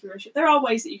in a lesbian relationship, there are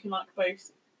ways that you can like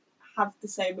both have the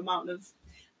same amount of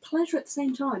pleasure at the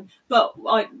same time. But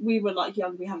like we were like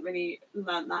young, we hadn't really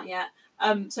learned that yet.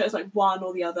 So it was like one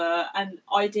or the other, and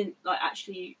I didn't like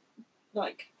actually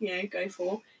like go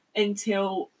for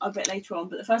until a bit later on.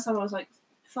 But the first time I was like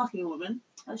fucking a woman,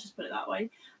 let's just put it that way.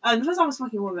 The first time I was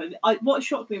fucking a woman, what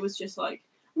shocked me was just like,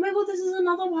 oh my god, this is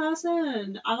another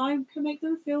person, and I can make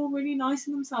them feel really nice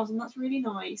in themselves, and that's really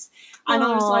nice. And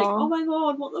I was like, oh my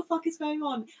god, what the fuck is going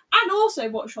on? And also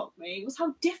what shocked me was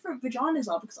how different vaginas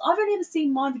are, because I've only ever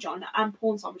seen my vagina and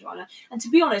porn star vagina, and to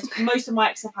be honest, most of my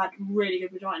exes have had really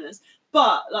good vaginas,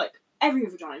 but like every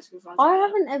vagina is good vagina. I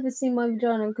haven't ever seen my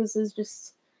vagina because there's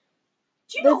just...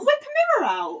 Do you not whip a mirror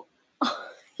out?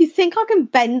 You think I can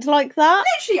bend like that?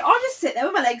 Literally, I'll just sit there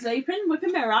with my legs open, whip a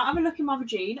mirror out, have a look in my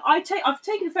vagina. I've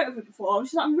taken a photo of it before. I was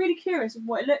just like, I'm really curious of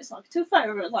what it looks like. I took a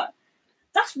photo of it, I was like,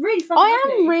 that's really fucking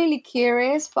ugly. am really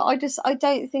curious, but I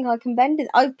don't think I can bend it.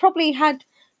 I've probably had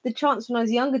the chance when I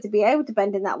was younger to be able to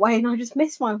bend in that way, and I just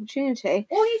missed my opportunity.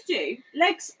 All you do,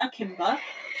 legs akimbo,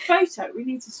 photo, we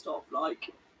need to stop,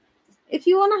 like, If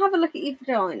you want to have a look at your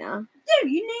vagina... No,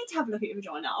 you need to have a look at your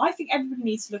vagina. I think everybody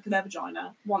needs to look at their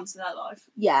vagina once in their life.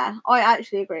 Yeah, I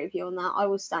actually agree with you on that. I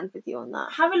will stand with you on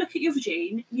that. Have a look at your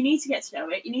vagina. You need to get to know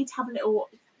it. You need to have a little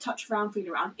touch around,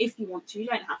 feel around, if you want to. You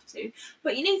don't have to.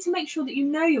 But you need to make sure that you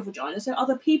know your vagina so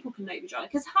other people can know your vagina.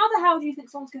 Because how the hell do you think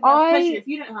someone's going to be able to pleasure you if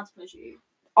you don't know how to pleasure you?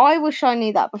 I wish I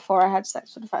knew that before I had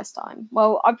sex for the first time.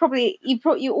 Well,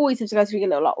 you always have to go through your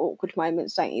little like awkward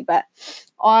moments, don't you? But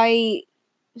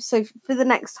so for the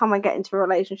next time I get into a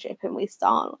relationship and we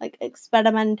start like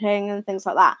experimenting and things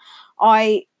like that,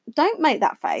 I don't make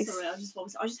that face. Sorry,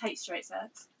 I just hate straight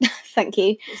sex. Thank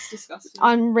you. It's disgusting.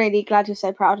 I'm really glad you're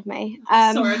so proud of me.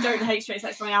 Sorry, I don't hate straight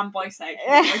sex. I am bisexual.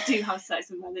 I do have sex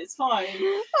with men. It's fine.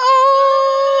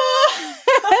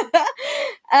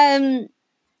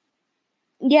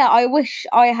 Yeah, I wish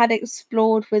I had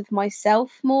explored with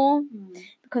myself more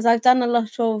because I've done a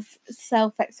lot of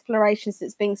self-exploration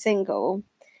since being single.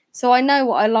 So I know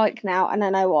what I like now and I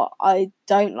know what I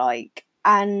don't like.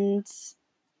 And,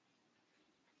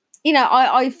 you know,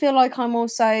 I feel like I'm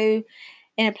also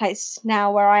in a place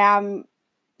now where I am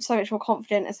so much more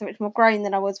confident and so much more grown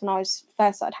than I was when I was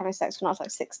first started having sex when I was like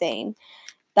 16,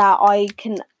 that I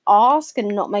can ask and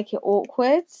not make it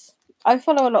awkward. I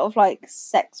follow a lot of like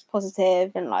sex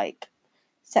positive and like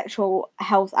sexual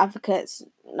health advocates,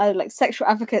 sexual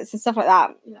advocates and stuff like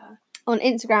that. Yeah. On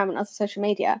Instagram and other social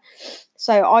media.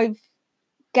 So I've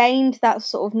gained that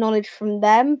sort of knowledge from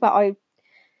them, but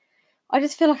I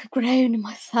just feel like I've grown in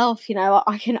myself, you know.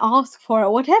 I can ask for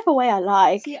it whatever way I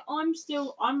like. See, I'm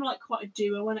like quite a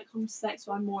doer when it comes to sex,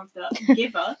 so I'm more of the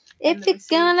giver. If you're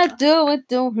gonna do it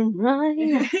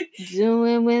right, do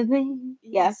it with me.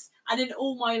 Yes. And in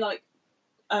all my like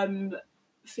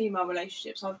female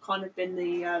relationships, I've kind of been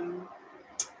the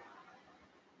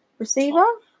receiver.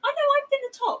 I know, I've been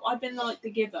the top. I've been like the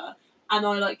giver, and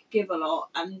I like give a lot.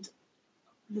 And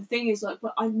the thing is, like,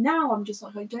 but I'm just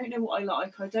like, I don't know what I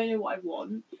like. I don't know what I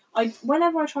want.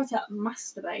 Whenever I try to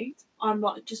masturbate, I'm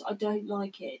like, I don't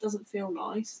like it. It doesn't feel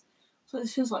nice. So it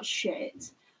feels like shit.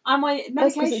 And my medication.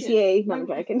 That's because it's you. No, I'm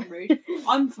joking. Rude.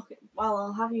 I'm fucking. Well,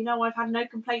 I'll have you know, I've had no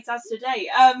complaints as today.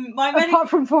 Apart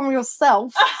from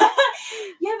yourself.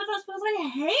 Yeah, but that's because I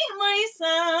hate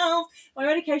myself. My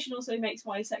medication also makes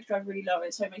my sex drive really low,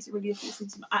 so it makes it really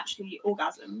difficult to actually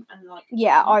orgasm and like.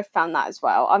 Yeah, I've found that as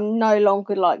well. I'm no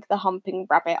longer like the humping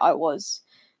rabbit I was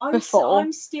before.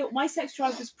 I'm still, my sex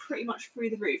drive was pretty much through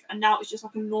the roof, and now it's just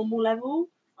like a normal level,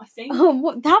 I think.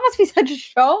 Oh, that must be such a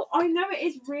shock. I know, it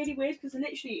is really weird because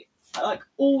literally, like,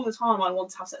 all the time I want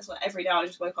to have sex. Like every day, I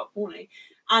just woke up horny,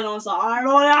 and I was like, I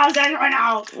want to have sex right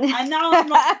now. And now I'm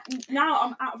like, now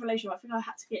I'm out of a relationship. I think I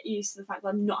had to get used to the fact that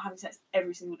I'm not having sex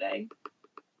every single day.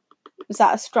 Was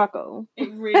that a struggle?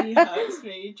 It really hurts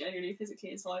me, genuinely,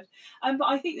 physically inside. But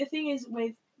I think the thing is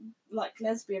with like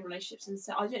lesbian relationships, and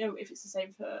I don't know if it's the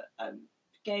same for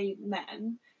gay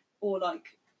men or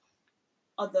like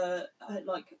other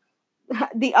like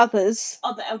the other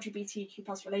LGBTQ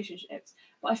plus relationships,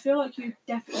 but I feel like you're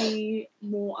definitely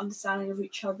more understanding of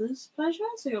each other's pleasure.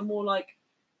 So you're more like,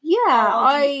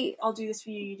 I'll do this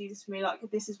for you, you do this for me. Like,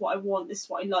 this is what I want, this is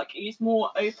what I like. It's more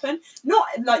open. Not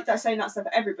like that saying that's for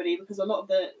everybody, because a lot of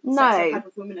the sex I've had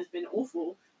with women has been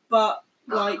awful. But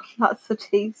like that's the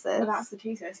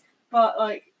thesis. But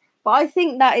like, but I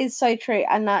think that is so true,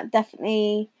 and that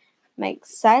definitely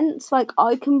makes sense. Like,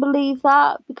 I can believe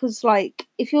that, because like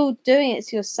if you're doing it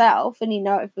to yourself and you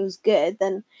know it feels good,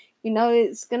 then you know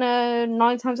it's gonna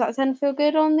 9 times out of 10 feel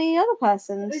good on the other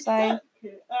person. Exactly.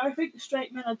 So I think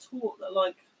straight men are taught that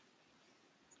like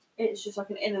it's just like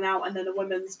an in and out, and then a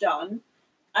woman's done,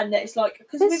 and it's like,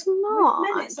 because with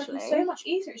men it's like it's so much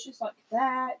easier. It's just like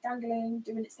there, dangling,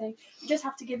 doing its thing. You just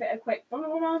have to give it a quick blah,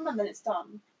 blah, blah, and then it's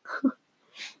done.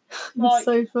 Like,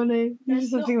 so funny. You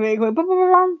just have to give it a quick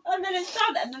and then it's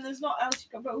done, and then there's not else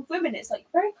you got. But with women, it's like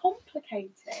very complicated.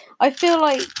 I feel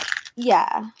like,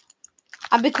 yeah,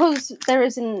 and because there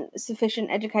isn't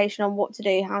sufficient education on what to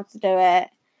do, how to do it,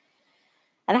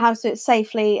 and how to do it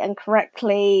safely and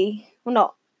correctly. Well,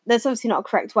 not there's obviously not a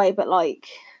correct way, but like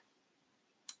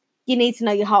you need to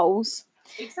know your holes.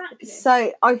 Exactly.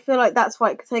 So I feel like that's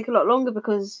why it could take a lot longer,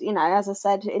 because, you know, as I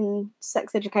said, in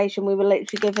sex education, we were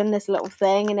literally given this little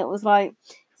thing, and it was like,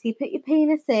 so you put your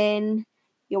penis in,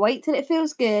 you wait till it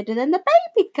feels good, and then the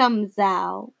baby comes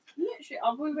out. Literally,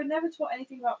 we were never taught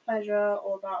anything about pleasure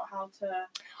or about how to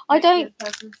make the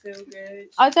person feel good.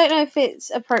 I don't know if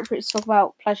it's appropriate to talk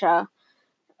about pleasure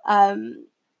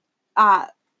at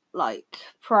like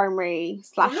primary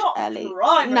 / early.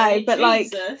 Primary, no, but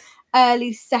Jesus. like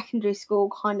early secondary school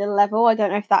kind of level. I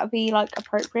don't know if that would be like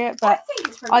appropriate, I but think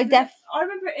it's pretty I good. I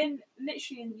remember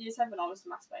literally in year 7 I was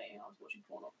masturbating. I was watching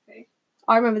pornography.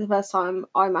 I remember the first time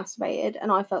I masturbated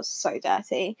and I felt so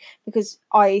dirty because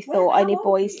I thought only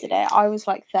boys did it. I was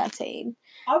like 13.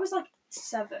 I was like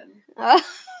 7.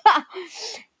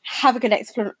 Have a good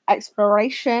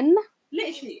exploration.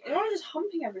 Literally, I was just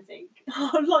humping everything.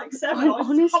 I'm like 7. I'm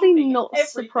honestly not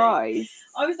everything. Surprised.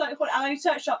 I was like, and I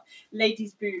searched up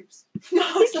ladies' boobs.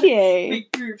 Thank you.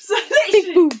 Big boobs.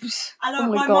 Big boobs.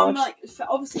 And my mum, like,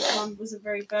 obviously, my mum was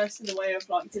very versed in the way of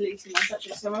like deleting my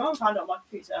searches. So my mum found it on my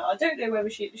computer. I don't know whether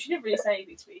she didn't really say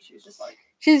anything to me. She was just like,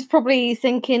 she's probably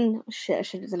thinking, shit, I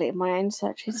should have deleted my own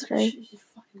search history. She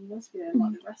fucking must be there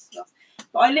like the rest of us.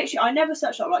 But I never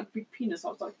searched up like big penis. I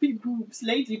was like, big boobs,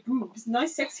 lady boobs,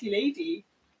 nice sexy lady.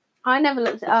 I never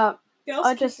looked it up.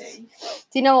 Girls kissing.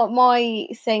 Do you know what my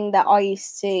thing that I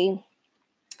used to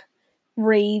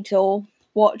read or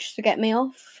watch to get me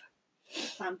off?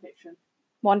 Fan fiction.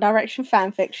 One Direction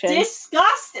fan fiction.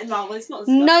 Disgusting! No, it's not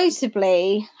disgusting.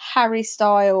 Notably, Harry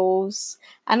Styles.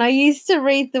 And I used to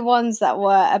read the ones that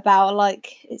were about,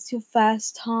 like, it's your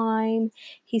first time,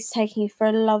 he's taking you for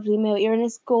a lovely meal, you're in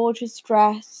this gorgeous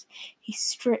dress, he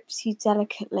strips you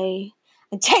delicately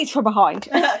and takes from behind.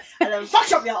 And then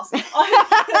fuck up your ass.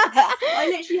 I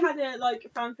literally had a like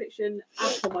fan fiction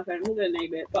app on my phone. I'm not going to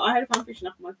name it, but I had a fan fiction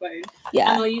app on my phone.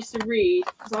 Yeah. And I used to read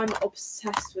because I'm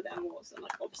obsessed with Emma Watson.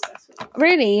 Like obsessed with her.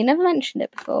 Really? You never mentioned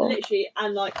it before? Literally,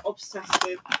 and like obsessed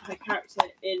with her character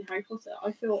in Harry Potter.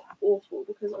 I feel awful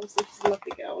because obviously she's a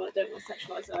lovely girl and I don't want to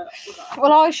sexualise her.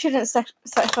 Well, I shouldn't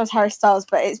sexualise Harry Styles,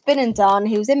 but it's been and done.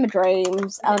 He was in my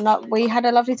dreams, and we had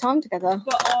a lovely time together.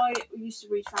 But I used to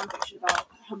read fan fiction about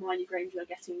Hermione Granger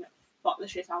getting fucked the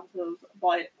shit out of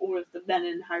by all of the men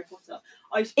in Harry Potter.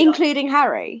 Including like,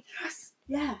 Harry? Yes.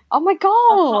 Yeah. Oh my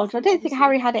god, I don't think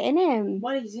Harry had it in him.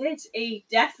 Well, he did. He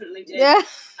definitely did. Yeah.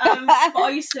 But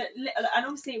I used to, and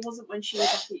obviously it wasn't when she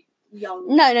was like young.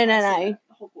 No.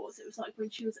 Hogwarts. It was like when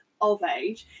she was of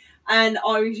age, and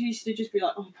I used to just be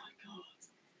like, oh my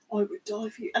god, I would die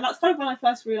for you. And that's kind of when I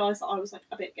first realised that I was like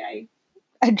a bit gay.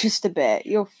 Just a bit.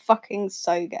 You're fucking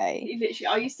so gay. Literally,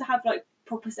 I used to have like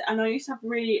and I used to have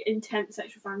really intense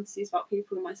sexual fantasies about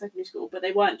people in my secondary school, but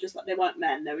they weren't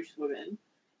men, they were just women.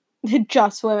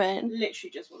 Just women?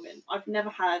 Literally just women. I've never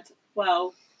had,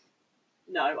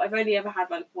 I've only ever had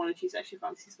like 1 or 2 sexual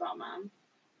fantasies about a man.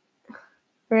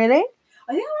 Really?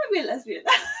 I think I might be a lesbian.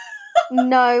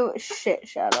 No shit,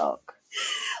 Sherlock.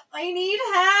 I need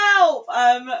help!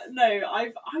 No,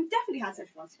 I've definitely had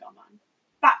sexual fantasies about a man.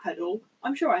 Backpedal.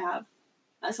 I'm sure I have.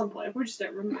 At some point. I probably just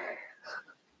don't remember it.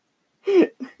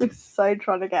 I'm so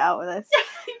trying to get out of this.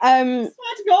 Swear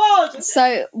to God!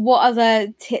 So, what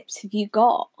other tips have you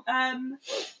got?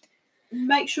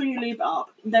 Make sure you lube up.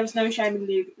 There is no shame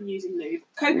in using lube.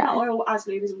 Coconut oil as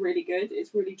lube is really good.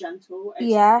 It's really gentle.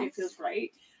 It feels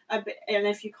great. And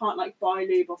if you can't like buy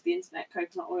lube off the internet,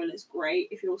 coconut oil is great.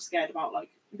 If you're scared about like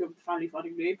your family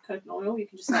finding lube, coconut oil, you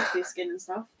can just like for your skin and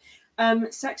stuff.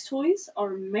 Sex toys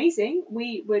are amazing.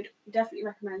 We would definitely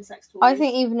recommend sex toys. I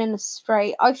think even in a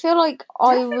straight, I feel like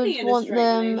I would want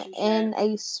them in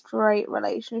a straight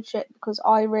relationship because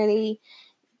I really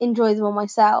enjoy them on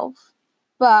myself.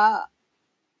 But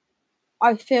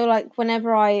I feel like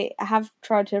whenever I have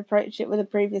tried to approach it with a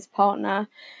previous partner,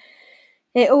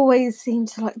 it always seemed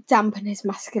to like dampen his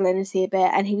masculinity a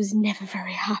bit, and he was never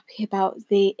very happy about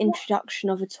the introduction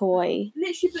of a toy.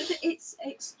 Literally, but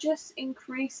it's just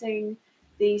increasing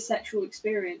the sexual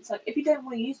experience. Like, if you don't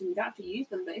want to use them, you don't have to use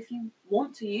them. But if you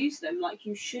want to use them, like,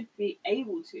 you should be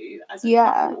able to as a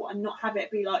couple, and not have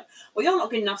it be like, well, you're not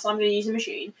good enough, so I'm going to use a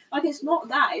machine. Like, it's not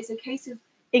that. It's a case of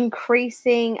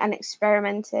increasing and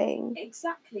experimenting.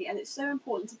 Exactly, and it's so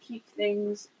important to keep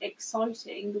things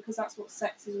exciting because that's what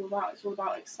sex is all about. It's all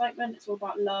about excitement, it's all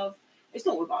about love. It's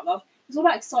not all about love, it's all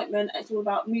about excitement, it's all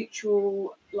about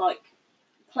mutual like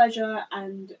pleasure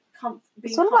and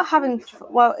it's all about having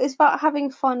it's about having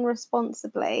fun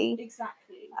responsibly.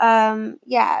 Exactly.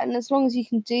 Yeah, and as long as you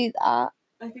can do that,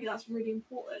 I think that's really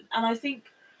important. And I think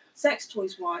sex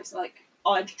toys wise, like,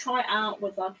 I'd try it out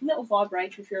with like a little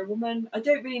vibrator if you're a woman. I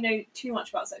don't really know too much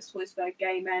about sex toys for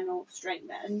gay men or straight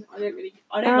men. I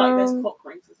don't like those cock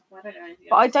rings and stuff. I don't know anything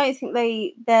but else. I don't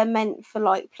think they're meant for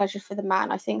like pleasure for the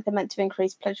man. I think they're meant to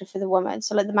increase pleasure for the woman.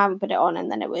 So like the man would put it on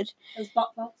and then it would. There's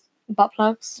butt plugs. Butt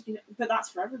plugs. But that's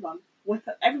for everyone.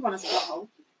 Everyone has a butthole.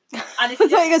 And if I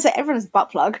thought you were going to say everyone has a butt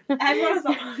plug. Everyone has a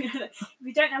butthole. If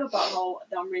you don't have a butthole,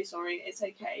 then I'm really sorry. It's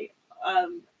okay.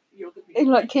 You're good.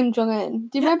 Like Kim Jong-un.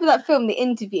 Do you remember that film, The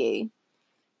Interview,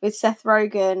 with Seth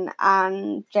Rogen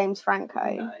and James Franco?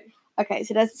 No. Okay,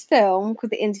 so there's this film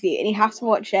called The Interview, and you have to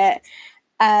watch it.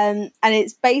 And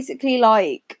it's basically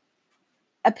like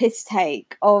a piss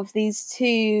take of these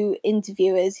two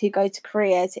interviewers who go to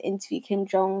Korea to interview Kim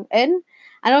Jong-un.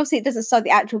 And obviously it doesn't start the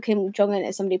actual Kim Jong-un,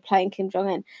 it's somebody playing Kim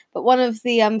Jong-un. But one of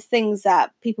the things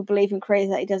that people believe in Korea is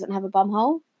that he doesn't have a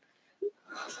bumhole.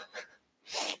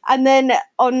 And then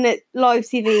on live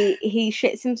TV, he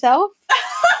shits himself.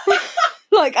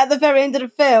 Like at the very end of the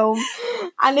film.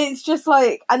 And it's just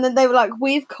like, and then they were like,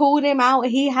 we've called him out.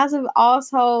 He has an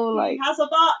arsehole. Like, he has a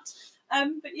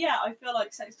butt. But yeah, I feel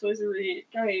like sex toys are really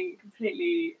going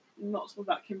completely not talking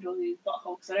about Kim Jong-un's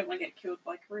butthole because I don't want to get killed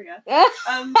by Korea. But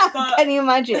can you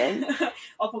imagine?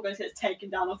 Our podcast gets taken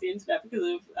down off the internet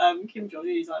because of Kim Jong-un.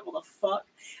 He's like, what the fuck?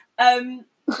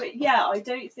 But yeah, I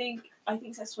think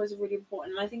sex toys are really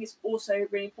important, and I think it's also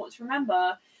really important to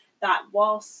remember that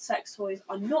whilst sex toys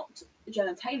are not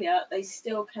genitalia, they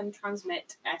still can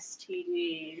transmit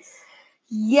STDs.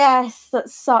 Yes,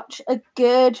 that's such a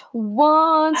good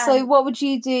one. So what would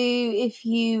you do if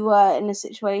you were in a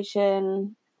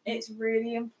situation? It's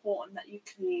really important that you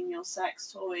clean your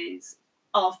sex toys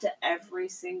after every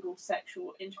single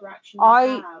sexual interaction you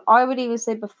have. I would even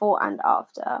say before and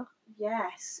after.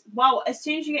 Yes. Well, as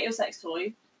soon as you get your sex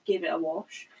toy, give it a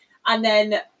wash. And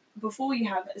then before you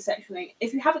have a sexual thing,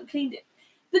 if you haven't cleaned it.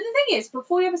 But the thing is,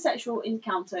 before you have a sexual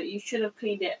encounter, you should have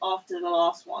cleaned it after the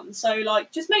last one. So,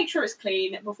 like, just make sure it's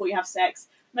clean before you have sex.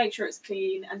 Make sure it's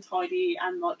clean and tidy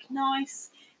and, like,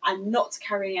 nice and not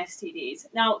carrying STDs.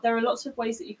 Now, there are lots of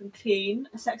ways that you can clean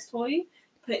a sex toy.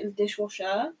 Put it in the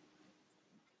dishwasher.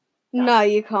 No,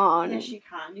 you can't. Yes, you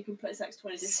can. You can put a sex toy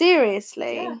in a dishwasher.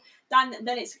 Seriously? Yeah.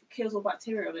 Then it kills all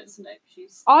bacteria on it, doesn't it?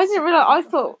 I didn't realise. I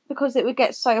thought because it would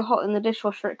get so hot in the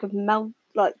dishwasher, it could melt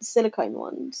like the silicone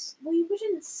ones. Well, you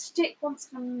wouldn't stick one that's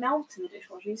going to melt in the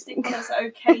dishwasher. You stick one that's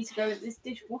okay to go in this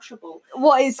dishwashable.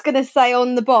 What is going to say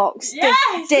on the box?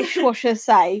 Yes! Dishwasher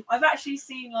safe. I've actually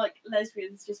seen like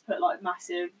lesbians just put like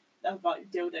massive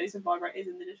like dildos and vibrators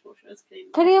in the dishwasher as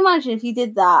clean. Can you imagine if you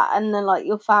did that and then like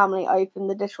your family opened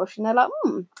the dishwasher and they're like,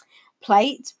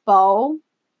 plate, bowl,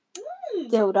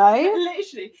 dildo.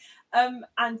 Literally.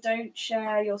 And don't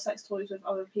share your sex toys with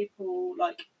other people.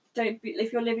 Like,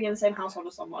 if you're living in the same household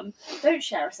as someone, don't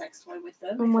share a sex toy with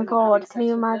them. Oh my god, can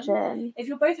you imagine? If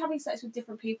you're both having sex with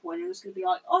different people and you're just going to be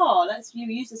like, you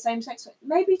use the same sex toy,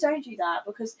 maybe don't do that,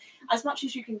 because as much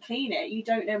as you can clean it, you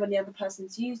don't know when the other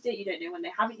person's used it, you don't know when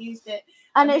they haven't used it.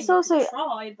 And it's also,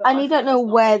 and you don't know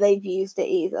where they've used it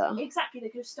either. Exactly, they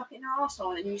could have stuck it in their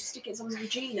arsehole and you stick it in someone's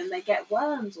vagina and they get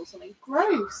worms or something.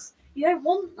 Gross. You don't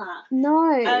want that.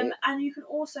 No. And you can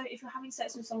also, if you're having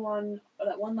sex with someone,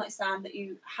 like one night stand that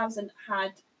you haven't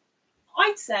had,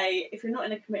 I'd say if you're not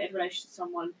in a committed relationship with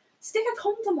someone, stick a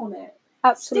condom on it.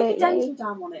 Absolutely. Stick a dental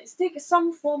dam on it. Stick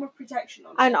some form of protection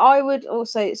on it. And I would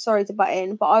also, sorry to butt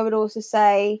in, but I would also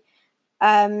say,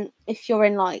 if you're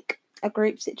in like a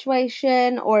group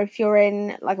situation or if you're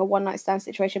in like a one night stand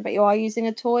situation, but you are using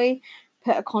a toy,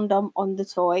 put a condom on the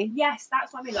toy. Yes,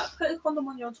 that's what I mean. Like, put a condom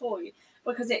on your toy.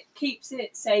 Because it keeps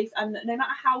it safe, and no matter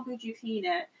how good you clean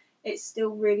it, it's still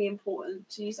really important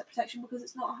to use that protection because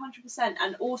it's not 100%.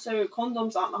 And also,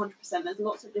 condoms aren't 100%. There's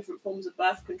lots of different forms of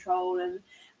birth control and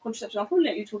contraception. I'll probably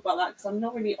let you talk about that because I'm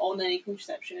not really on any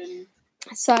contraception.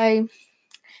 So,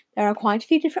 there are quite a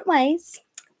few different ways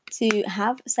to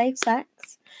have safe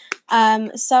sex.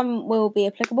 Some will be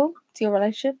applicable to your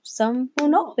relationship. Some will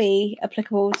not be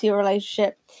applicable to your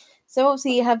relationship. So,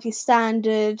 obviously, you have your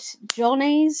standard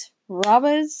Johnnies,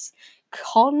 rubbers,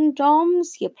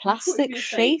 condoms, your plastic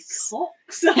sheaths.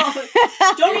 Cocks.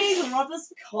 Johnnies,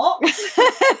 rubbers, cocks.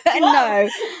 No.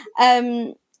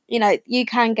 You know, you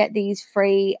can get these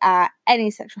free at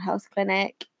any sexual health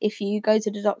clinic. If you go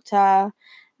to the doctor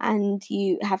and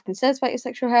you have concerns about your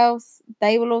sexual health,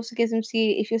 they will also give them to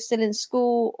you. If you're still in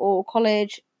school or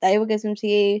college, they will give them to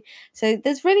you. So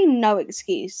there's really no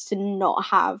excuse to not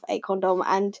have a condom.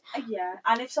 And yeah,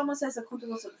 and if someone says a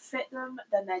condom doesn't fit them,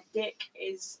 then their dick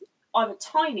is either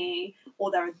tiny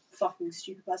or they're a fucking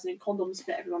stupid person. And condoms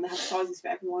fit everyone, they have sizes for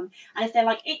everyone. And if they're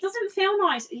like, it doesn't feel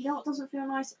nice, you know what doesn't feel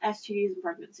nice? STDs and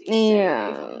pregnancy.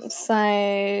 Yeah. So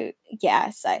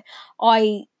I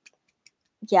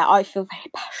feel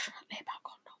very passionately about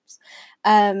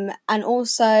condoms. And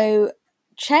also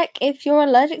check if you're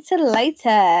allergic to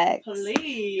latex.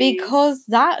 Please. Because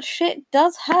that shit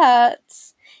does hurt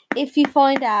if you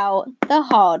find out the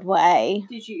hard way.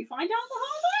 Did you find out the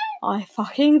hard way? I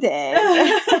fucking did.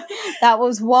 That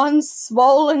was one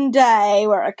swollen day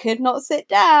where I could not sit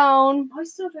down. I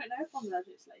still don't know if I'm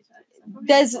allergic to latex.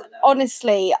 There's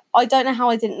honestly, I don't know how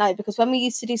I didn't know, because when we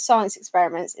used to do science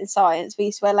experiments in science, we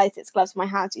used to wear latex gloves and my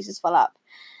hands used to swell up.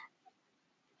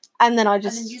 And then I And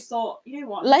just... then you just thought, you know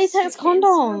what? Latex stick it inside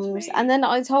condoms. me. And then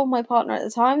I told my partner at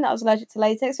the time that I was allergic to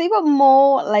latex. So he got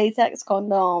more latex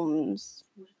condoms.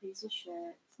 What a piece of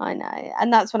shit. I know.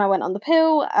 And that's when I went on the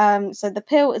pill. So the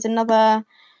pill is another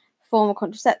form of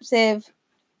contraceptive.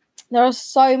 There are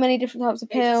so many different types of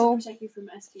pill. It doesn't protect you from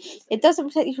STDs. It doesn't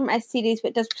protect you from STDs, but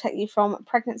it does protect you from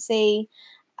pregnancy.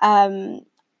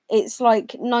 It's like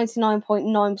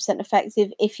 99.9%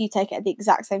 effective if you take it at the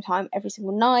exact same time every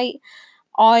single night.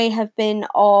 I have been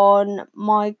on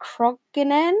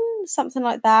microgynon, something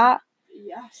like that.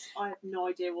 Yes, I have no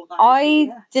idea what that is.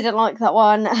 Didn't like that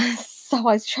one, so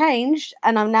I changed,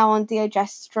 and I'm now on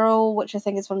deogestrel, which I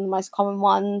think is one of the most common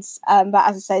ones. But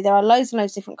as I say, there are loads and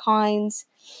loads of different kinds,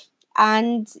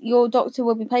 and your doctor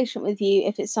will be patient with you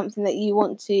if it's something that you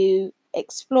want to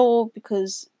explore,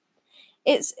 because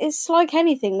it's like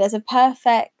anything. There's a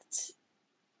perfect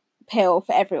pill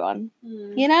for everyone,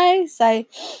 you know. So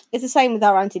it's the same with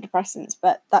our antidepressants,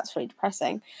 but that's really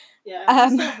depressing. Yeah, I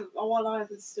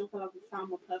still haven't found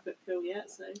my perfect pill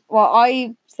yet. So, well,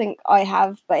 I think I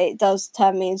have, but it does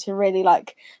turn me into really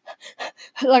like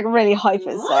really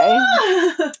hyper.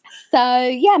 So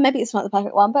yeah, maybe it's not the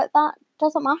perfect one, but that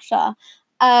doesn't matter.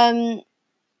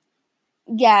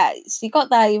 Yeah, so you got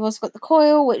that. You've also got the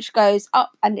coil, which goes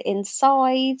up and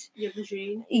inside your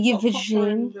vagine. Your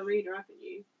vagine. Marina, haven't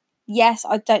you? Yes,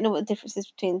 I don't know what the difference is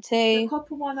between the two. The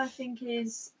copper one, I think,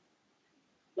 is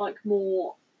like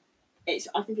more. I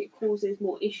think it causes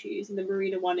more issues, and the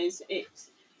Marina one is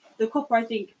the copper. I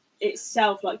think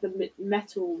itself, like the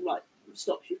metal, like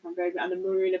stops you from going, and the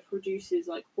Marina produces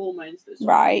like hormones that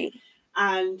stop you.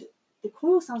 And the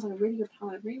coil sounds like a really good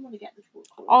plan. I really want to get the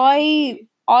coil.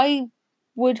 I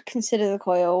would consider the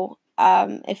coil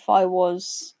if I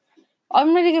was.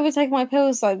 I'm really good with taking my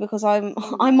pills though, because I'm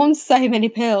on so many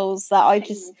pills that I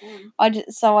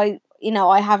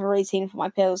have a routine for my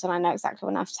pills, and I know exactly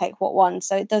when I have to take what one,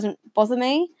 so it doesn't bother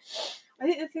me. I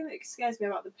think the thing that scares me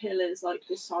about the pill is like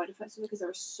the side effects, because there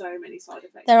are so many side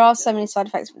effects. There are so many side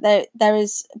effects, but there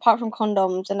is, apart from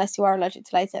condoms, unless you are allergic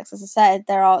to latex, as I said,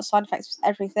 there are side effects with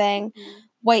everything.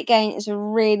 Weight gain is a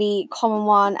really common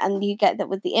one, and you get that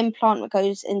with the implant that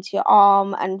goes into your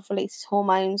arm and releases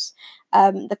hormones,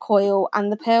 the coil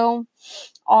and the pill.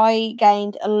 I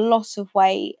gained a lot of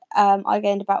weight. I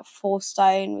gained about 4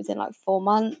 stone within like 4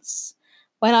 months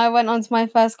when I went on to my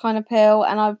first kind of pill,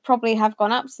 and I probably have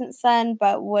gone up since then,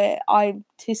 but I'm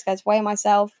too scared to weigh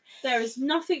myself. There is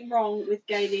nothing wrong with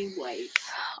gaining weight.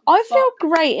 I feel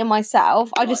great in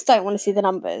myself. I just don't want to see the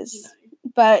numbers. No.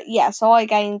 But yeah, so I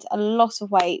gained a lot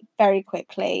of weight very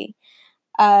quickly.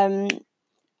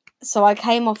 So I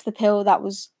came off the pill that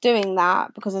was doing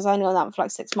that, because I was only on that for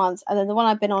like 6 months, and then the one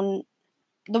I'm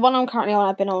currently on,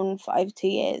 I've been on for over 2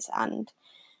 years, and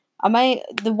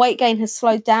the weight gain has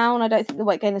slowed down. I don't think the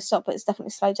weight gain has stopped, but it's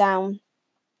definitely slowed down.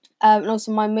 And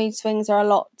also my mood swings are a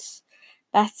lot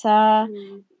better.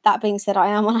 That being said, I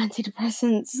am on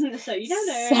antidepressants. So you don't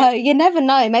know. So you never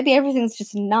know. Maybe everything's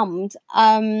just numbed.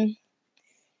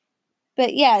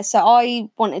 But yeah, so I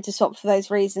wanted to swap for those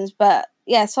reasons. But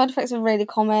yeah, side effects are really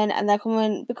common, and they're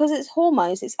common because it's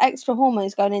hormones. It's extra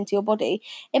hormones going into your body.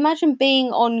 Imagine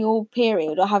being on your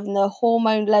period, or having the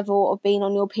hormone level of being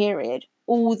on your period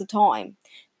all the time.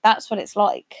 That's what it's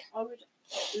like. I would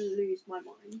lose my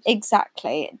mind.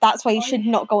 Exactly. That's why you should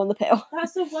not go on the pill.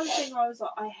 That's the one thing I was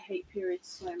like, I hate periods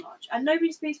so much, and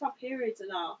nobody speaks about periods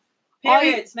enough.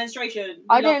 Periods, menstruation.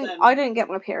 I don't get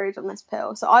my period on this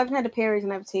pill, so I haven't had a period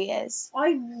in over 2 years.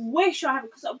 I wish I had,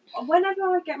 because whenever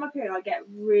I get my period, I get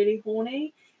really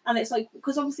horny, and it's like,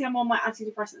 because obviously I'm on my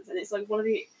antidepressants, and it's like one of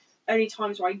the only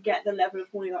times where I get the level of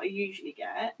horny that I usually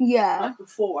get. Yeah. Like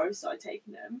before I started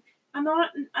taking them,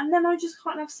 and then I just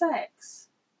can't have sex.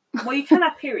 Well, you can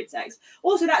have period sex.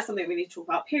 Also, that's something we need to talk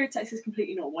about. Period sex is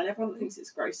completely normal, and everyone thinks it's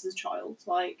gross as a child.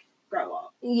 Like, grow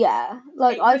up. Yeah,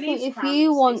 like I think if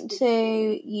you want to,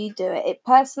 you do it.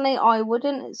 Personally, I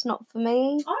wouldn't. It's not for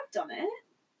me. I've done it.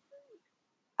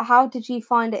 How did you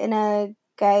find it in a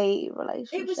gay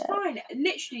relationship? It was fine.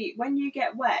 Literally, when you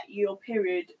get wet, your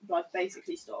period like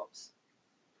basically stops.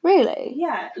 Really?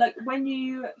 Yeah, like when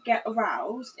you get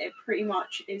aroused, it pretty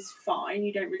much is fine.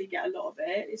 You don't really get a lot of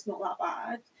it. It's not that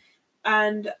bad.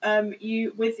 And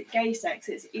you with gay sex,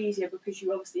 it's easier because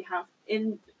you obviously have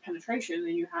in penetration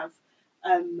and you have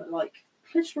like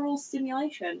clitoral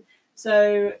stimulation.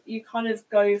 So you kind of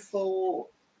go for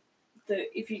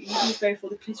you can go for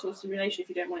the clitoral stimulation if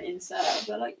you don't want to insert.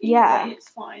 But like either way, it's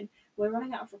fine. We're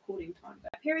running out of recording time,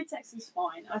 but period sex is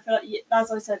fine. I feel like,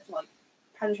 as I said, for like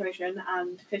penetration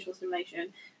and clitoral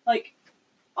stimulation, like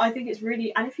I think it's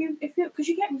really, and if you because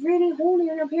you get really horny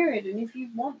on your period, and if you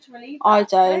want to relieve that, I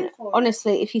don't. go for it.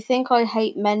 Honestly, if you think I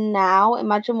hate men now,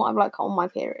 imagine what I'm like on my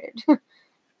period.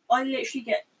 I literally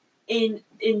get in,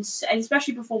 and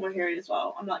especially before my period as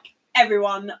well. I'm like,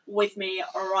 everyone with me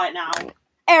right now.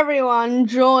 Everyone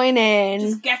join in.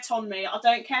 Just get on me. I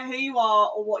don't care who you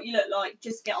are or what you look like.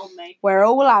 Just get on me. We're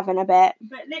all having a bit.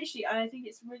 But literally, I think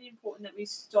it's really important that we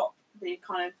stop the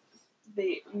kind of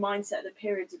the mindset that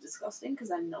periods are disgusting, because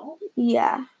they're not.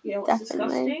 Yeah, you know what's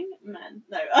definitely. disgusting? Men.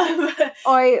 No.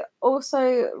 I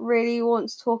also really want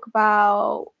to talk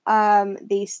about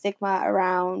the stigma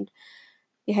around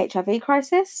the HIV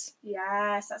crisis.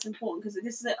 Yes, that's important, because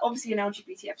this is obviously an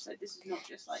LGBT episode. This is not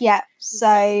just like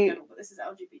so general, but this is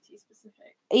LGBT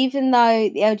specific. Even though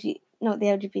not the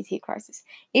LGBT crisis,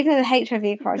 even though the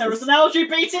HIV crisis, there was an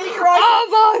LGBT crisis.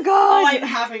 Oh my god! I'm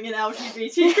having an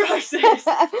LGBT crisis.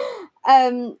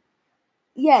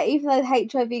 Yeah, even though the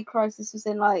HIV crisis was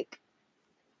in like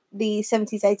the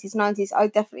 70s, 80s, 90s, I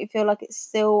definitely feel like it's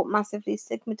still massively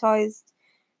stigmatized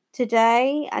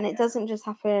today, and it doesn't just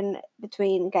happen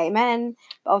between gay men,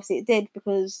 but obviously it did,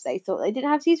 because they thought they didn't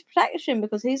have to use protection,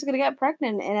 because who's going to get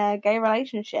pregnant in a gay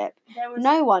relationship?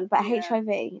 No one, but HIV.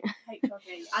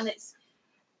 And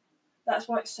that's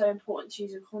why it's so important to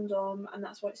use a condom, and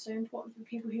that's why it's so important for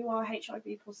people who are HIV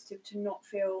positive to not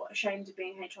feel ashamed of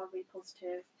being HIV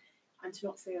positive, and to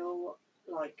not feel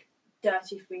like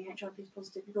dirty for being HIV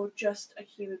positive. You're just a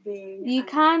human being. You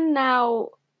can now.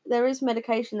 There is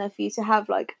medication there for you to have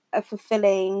like a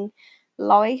fulfilling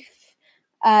life,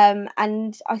 and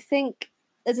I think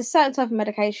there's a certain type of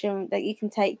medication that you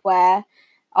can take where,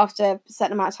 after a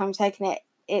certain amount of time taking it,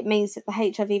 it means that the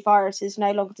HIV virus is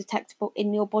no longer detectable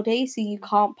in your body, so you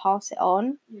can't pass it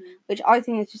on, which I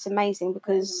think is just amazing,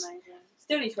 because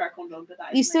still need to wear a condom, but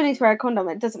that you still need to wear a condom.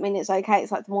 It doesn't mean it's okay.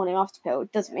 It's like the morning after pill.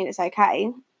 It doesn't mean it's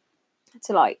okay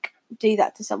to like do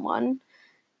that to someone,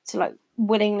 to like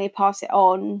willingly pass it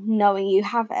on knowing you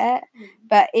have it.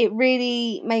 But it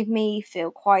really made me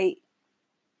feel quite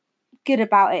good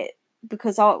about it,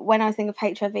 because when I think of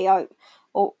HIV,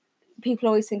 or people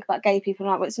always think about gay people,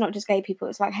 like, well, it's not just gay people,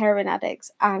 it's like heroin addicts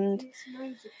and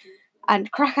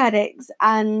crack addicts,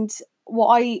 and what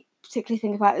I particularly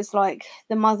think about is like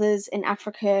the mothers in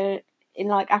Africa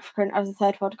and other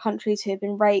third world countries who have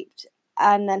been raped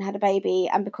and then had a baby,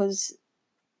 and because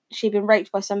she'd been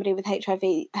raped by somebody with HIV,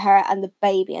 her and the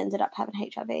baby ended up having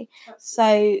HIV.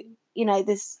 So, you know,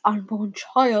 this unborn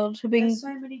child being... There's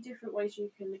so many different ways you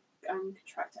can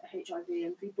contract HIV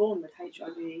and be born with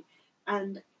HIV,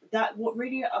 and that what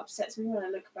really upsets me when I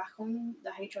look back on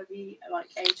the HIV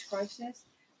AIDS crisis,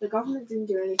 the government didn't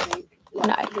do anything.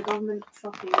 No. The government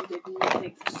fucking did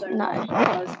nothing for so long,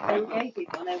 because they were gay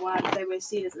people and they were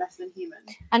seen as less than human.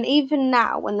 And even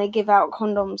now, when they give out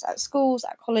condoms at schools,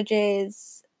 at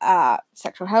colleges,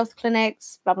 sexual health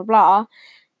clinics, blah blah blah,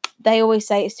 they always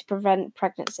say it's to prevent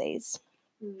pregnancies,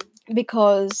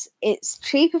 because it's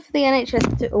cheaper for the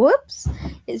NHS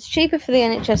it's cheaper for the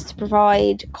NHS to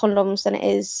provide condoms than it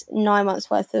is 9 months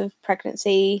worth of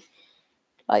pregnancy,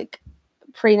 like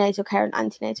prenatal care and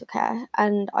antenatal care.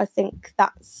 And I think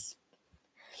that's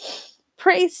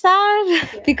pretty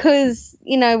sad, because,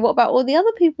 you know, what about all the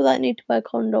other people that need to wear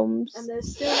condoms? And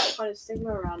there's still that kind of stigma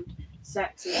around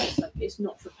sex, and it's like it's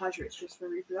not for pleasure, it's just for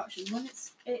reproduction. When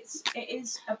it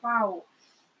is about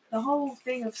the whole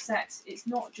thing of sex. It's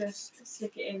not just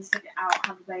stick it in, stick it out,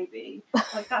 have a baby.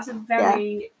 Like, that's a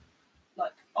very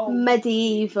like old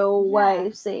medieval way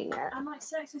of seeing it. And like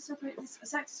sex is a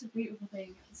beautiful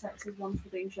thing. Sex is a wonderful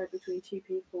thing shared between two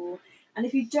people. And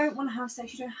if you don't want to have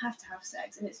sex, you don't have to have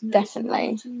sex. And it's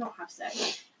normal to not have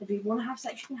sex. If you want to have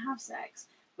sex, you can have sex.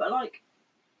 But like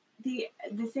the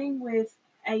thing with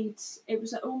AIDS, it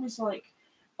was almost like,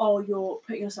 oh, you're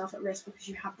putting yourself at risk because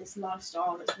you have this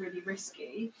lifestyle that's really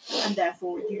risky, and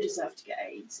therefore you deserve to get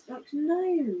AIDS. Like,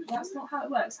 no, that's not how it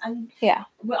works. And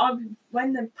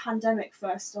when the pandemic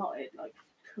first started, like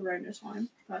Corona time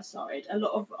first started, a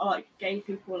lot of like gay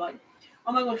people were like,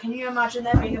 oh my god, can you imagine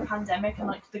there being a pandemic and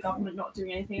like the government not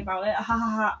doing anything about it? Ha ha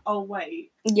ha! Oh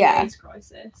wait, the AIDS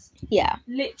crisis. Yeah.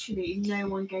 Literally, no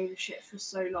one gave a shit for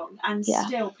so long, and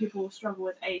still people struggle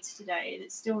with AIDS today, and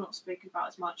it's still not spoken about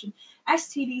as much. And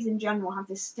STDs in general have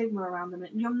this stigma around them,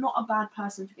 and you're not a bad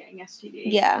person for getting STD.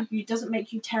 Yeah. It doesn't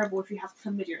make you terrible if you have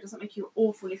chlamydia. It doesn't make you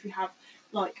awful if you have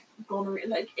like gonorrhea.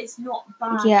 Like, it's not a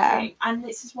bad thing, and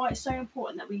this is why it's so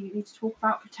important that we need to talk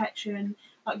about protection.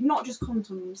 Like, not just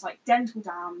condoms, like dental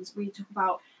dams. We talk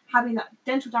about having that.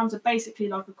 Dental dams are basically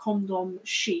like a condom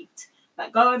sheet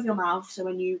that go over your mouth. So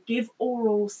when you give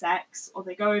oral sex, or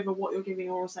they go over what you're giving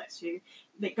oral sex to,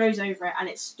 it goes over it, and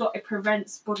it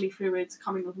prevents bodily fluids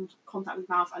coming into contact with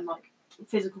mouth, and like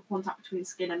physical contact between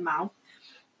skin and mouth.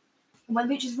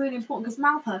 Which is really important, because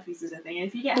mouth herpes is a thing, and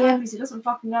if you get herpes, it doesn't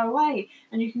fucking go away,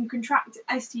 and you can contract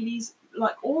STDs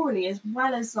like orally as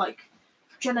well as like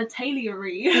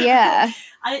genitaliary. Yeah.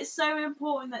 And it's so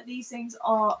important that these things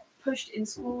are pushed in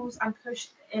schools and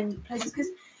pushed in places, because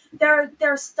there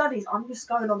are studies. I'm just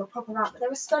going on the proper route, but there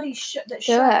are studies that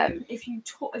show if you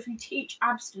teach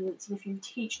abstinence, and if you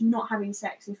teach not having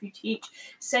sex, and if you teach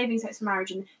saving sex for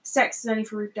marriage, and sex is only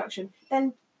for reproduction,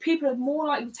 then people are more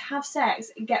likely to have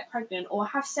sex and get pregnant, or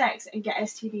have sex and get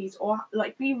STDs, or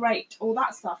like be raped, all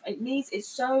that stuff. It's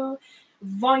so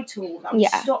vital that we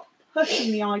stop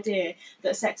pushing the idea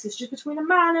that sex is just between a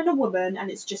man and a woman, and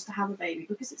it's just to have a baby,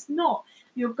 because it's not.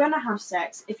 You're gonna have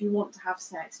sex if you want to have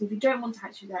sex. If you don't want to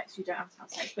have sex, you don't have to have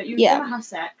sex. But you're gonna have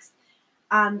sex,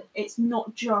 and it's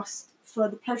not just for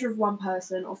the pleasure of one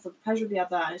person or for the pleasure of the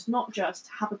other. And it's not just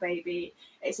to have a baby.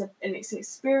 It's an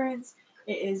experience.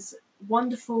 It is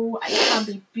wonderful. It can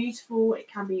be beautiful. It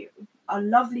can be a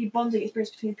lovely bonding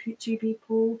experience between two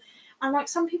people. And like,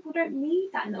 some people don't need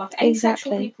that in their life.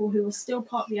 Asexual people who are still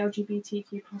part of the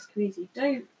LGBTQ plus community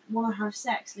don't want to have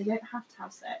sex. They don't have to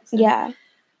have sex. And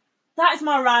that is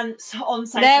my rant on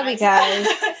sex. There we go.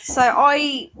 So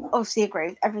I obviously agree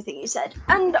with everything you said,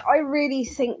 and I really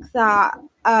think that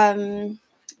I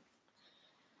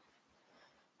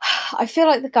feel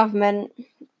like the government,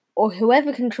 or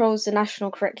whoever controls the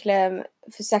national curriculum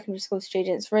for secondary school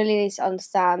students, really needs to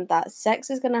understand that sex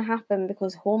is going to happen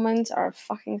because hormones are a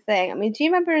fucking thing. I mean, do you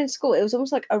remember in school, it was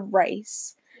almost like a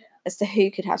race as to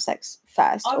who could have sex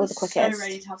first or the quickest? I was so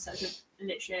ready to have sex with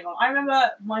literally anyone. I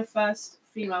remember my first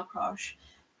female crush.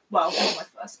 Well, not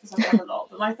my first, because I've had a lot,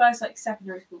 but my first like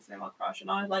secondary school female crush, and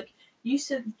I like used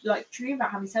to like dream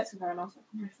about having sex with her, and I was like,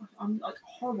 oh my fuck, I'm like a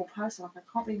horrible person. Like, I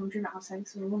can't believe I'm dreaming about having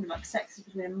sex with a woman. Like, sex is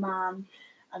between a man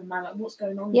and man, like, what's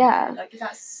going on here? Like,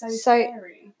 that's so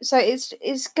scary. So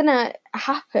it's gonna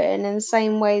happen in the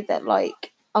same way that,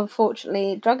 like,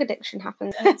 unfortunately, drug addiction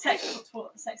happens. And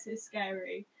sex is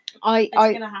scary. It's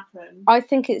gonna happen. I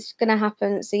think it's gonna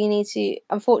happen. So you need to,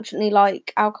 unfortunately,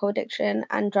 like alcohol addiction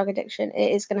and drug addiction,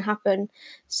 it is gonna happen.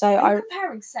 So Are you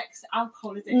comparing sex to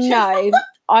alcohol addiction? No,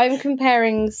 I'm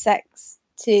comparing sex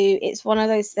to, it's one of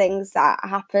those things that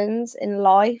happens in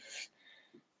life.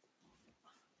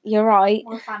 You're right.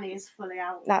 My fanny is fully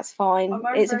out. That's fine.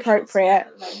 It's appropriate.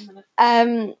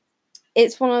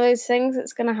 It's one of those things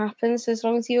that's going to happen. So as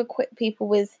long as you equip people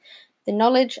with the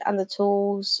knowledge and the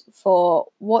tools for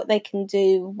what they can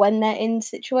do when they're in the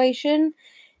situation.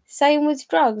 Same with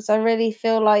drugs. I really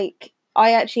feel like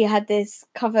I actually had this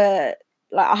I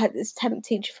had this temp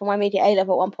teacher for my media A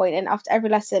level at one point, and after every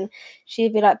lesson,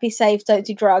 she'd be like, "Be safe, don't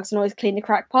do drugs, and always clean the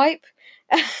crack pipe."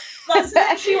 That's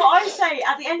literally what I say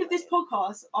at the end of this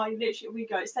podcast. We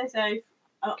go, stay safe.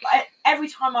 Every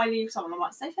time I leave someone, I'm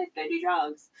like, stay safe, don't do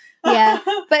drugs. Yeah,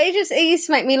 but it used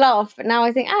to make me laugh. But now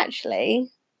I think, actually,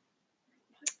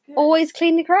 always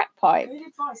clean the crack pipe. Good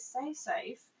advice. Stay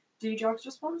safe. Do drugs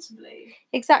responsibly.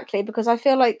 Exactly, because I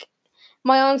feel like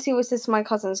my auntie always says to my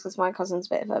cousins, because my cousin's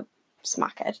a bit of a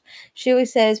smackhead, she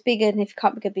always says, be good, and if you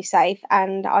can't be good, be safe.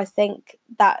 And I think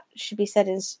that should be said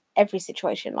in every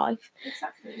situation in life.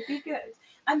 Exactly, be good.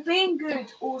 And being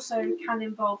good also can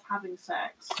involve having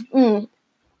sex.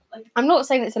 Like, I'm not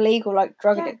saying it's illegal, like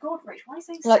drug God, Rach, why are you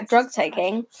saying like drug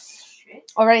taking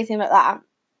or anything like that.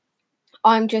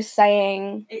 I'm just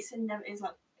saying it's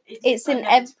inevitable,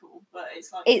 but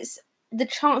it's like, it's the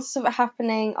chances of it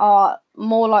happening are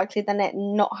more likely than it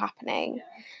not happening. Yeah.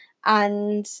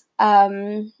 And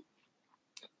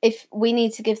if we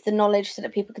need to give the knowledge so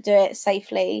that people could do it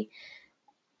safely,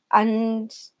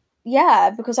 and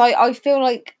because I feel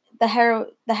like the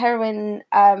heroin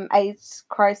AIDS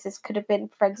crisis could have been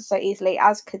prevented so easily,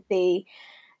 as could the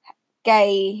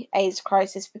gay AIDS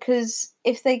crisis, because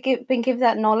if they been given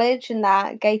that knowledge, and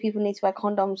that gay people need to wear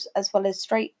condoms as well as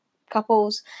straight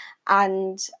couples,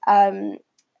 and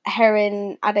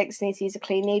heroin addicts need to use a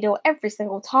clean needle every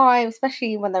single time,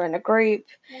 especially when they're in a group.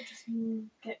 Or just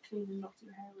get clean and not do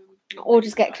heroin. Or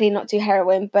just get clean, not do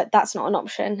heroin, but that's not an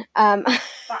option.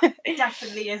 That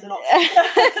definitely is an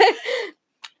option.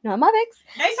 No, my bigs.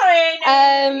 No,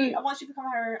 sorry. No. Once you become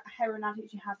a heroin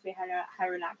addict, you have to be a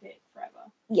heroin addict forever.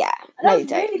 Yeah, no, you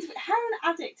don't. Heroin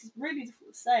addict is really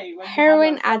difficult to say. When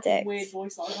heroin you have addict. Weird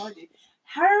voice like I do.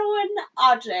 Heroin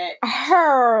addict.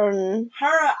 Heroin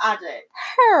addict.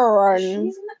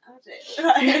 Heroin. She's an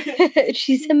addict.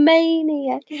 She's a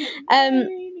maniac.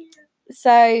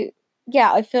 So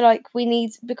yeah, I feel like we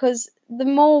need, because the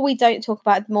more we don't talk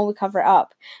about it, the more we cover it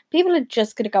up. People are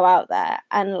just gonna go out there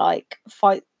and like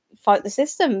fight the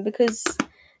system, because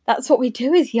that's what we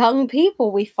do as young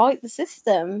people. We fight the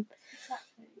system.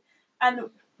 Exactly. And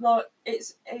like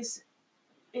it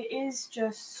is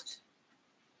just,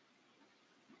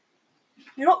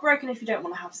 you're not broken if you don't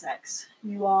want to have sex.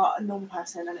 You are a normal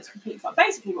person, and it's completely fine.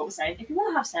 Basically, what we're saying: if you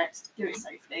want to have sex, do it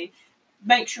safely.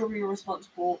 Make sure you're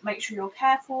responsible. Make sure you're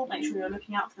careful. Make sure you're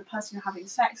looking out for the person you're having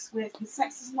sex with. Because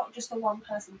sex is not just a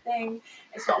one-person thing.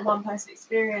 It's not a one-person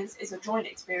experience. It's a joint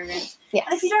experience. Yes.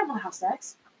 And if you don't want to have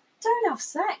sex, don't have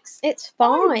sex. It's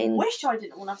fine. I wish I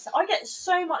didn't want to have sex. I get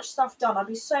so much stuff done. I'd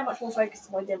be so much more focused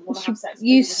if I didn't want to have sex.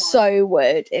 You so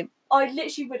would. I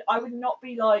literally would. I would not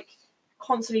be like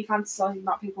constantly fantasizing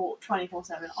about people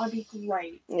 24/7. I'd be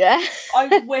great. Yeah.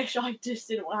 I wish I just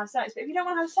didn't want to have sex. But if you don't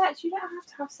want to have sex, you don't have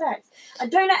to have sex.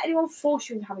 And don't let anyone force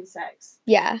you into having sex.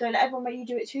 Yeah. Don't let everyone make you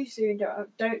do it too soon.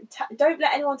 Don't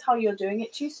let anyone tell you you're doing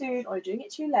it too soon or you're doing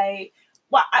it too late.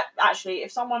 Well, actually,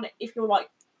 if you're like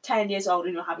 10 years old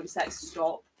and you're having sex,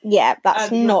 stop. Yeah,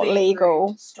 that's not legal.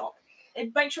 Rude, stop.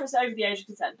 Make sure it's over the age of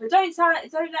consent. But don't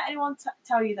let anyone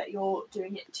tell you that you're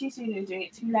doing it too soon, or you're doing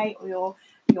it too late, or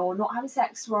you're not having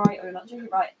sex right, or you're not doing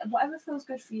it right. Whatever feels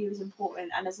good for you is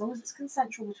important, and as long as it's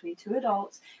consensual between two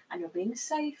adults, and you're being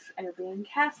safe, and you're being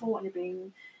careful, and you're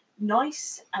being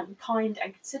nice and kind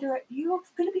and considerate, you're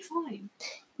going to be fine.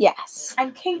 Yes.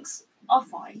 And kinks are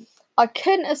fine. I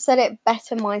couldn't have said it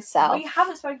better myself. We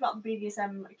haven't spoken about the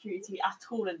BDSM community at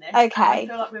all in this. Okay. I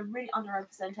feel like we're really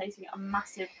underrepresenting a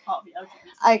massive part of the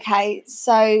LGBT. Okay,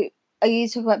 so are you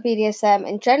talking about BDSM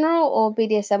in general or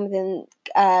BDSM within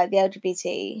the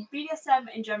LGBT?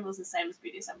 BDSM in general is the same as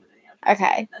BDSM within the LGBT.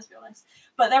 Okay. Let's be honest.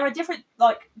 But there are different,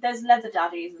 like, there's leather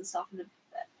daddies and stuff.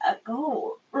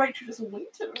 Rachel just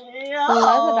winked at me.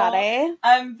 Leather daddy.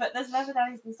 But there's leather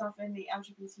daddies and stuff in the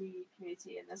LGBT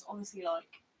community, and there's honestly like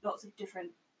lots of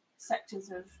different sectors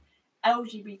of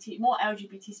more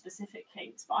LGBT specific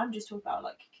kinks, but I'm just talking about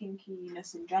like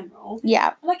kinkiness in general.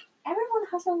 Yeah. Like everyone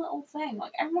has a little thing.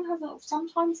 Like everyone has a little.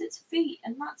 Sometimes it's feet,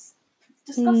 and that's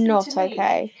disgusting Not to me.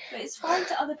 okay. But it's fine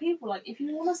to other people. Like if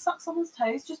you want to suck someone's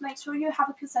toes, just make sure you have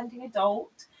a consenting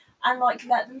adult and like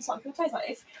let them suck your toes.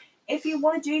 Like if you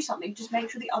want to do something, just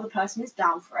make sure the other person is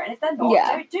down for it. And if they're not,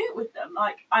 don't do it with them.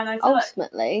 Like, and I feel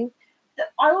ultimately.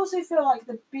 I also feel like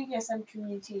the BDSM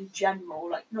community in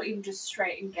general, like not even just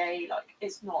straight and gay, like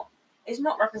it's not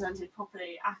represented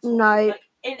properly at all. No. Like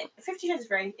in 50 Shades of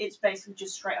Grey, it's basically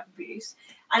just straight up abuse.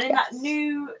 And in that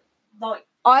new like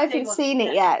I haven't seen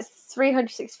it yet. It's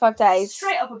 365 days.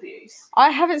 Straight up abuse.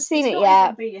 I haven't seen it It's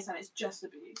yet. not even BDSM, it's just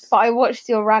abuse. But I watched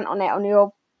your rant on it on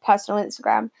your personal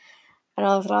Instagram, and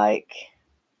I was like,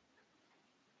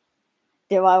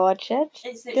 do I watch it?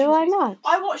 Do I not?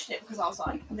 I watched it because I was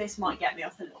like, this might get me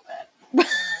off a little bit.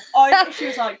 She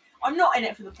was like, I'm not in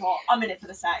it for the plot, I'm in it for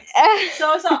the sex. So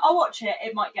I was like, I'll watch it,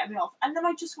 it might get me off. And then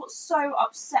I just got so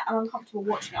upset and uncomfortable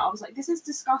watching it. I was like, this is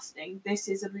disgusting, this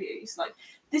is abuse. Like,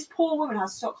 this poor woman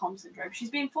has Stockholm Syndrome. She's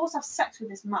being forced to have sex with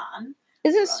this man.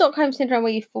 Isn't Stockholm Syndrome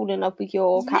where you fall in love with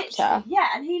your captor? Yeah,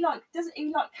 and he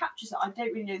captures her. I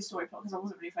don't really know the story plot because I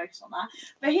wasn't really focused on that.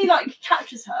 But he like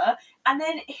captures her, and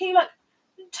then he like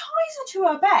ties her to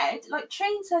her bed, like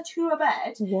chains her to her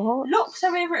bed, locks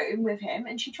her in a room with him,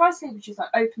 and she tries to sleep and she's like,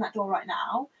 open that door right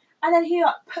now. And then he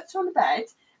like puts her on the bed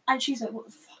and she's like, what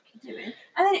the fuck are you doing?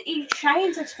 And then he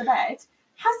chains her to the bed,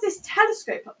 has this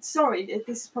telescope, sorry,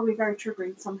 this is probably very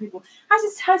triggering to some people, has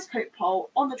this telescope pole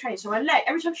on the train, so her leg,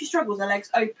 every time she struggles, her legs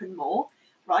open more,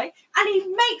 right? And he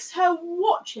makes her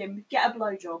watch him get a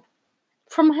blowjob.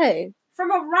 From who?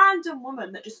 From a random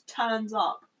woman that just turns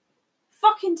up.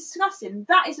 Fucking disgusting.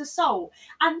 That is assault.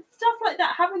 And stuff like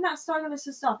that, having that style of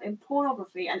stuff in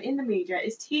pornography and in the media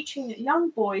is teaching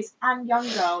young boys and young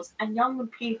girls and young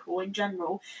people in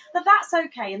general that that's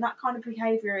okay and that kind of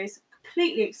behaviour is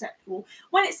completely acceptable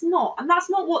when it's not. And that's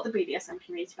not what the BDSM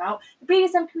community is about. The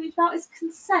BDSM community is about is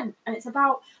consent, and it's not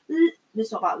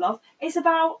about love, it's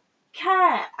about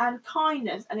care and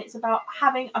kindness, and it's about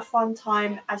having a fun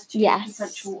time as two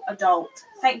consensual adults.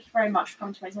 Thank you very much for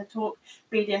coming to my TED Talk.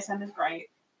 BDSM is great.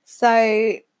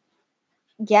 So,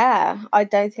 yeah, I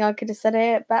don't think I could have said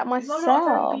it better myself. You're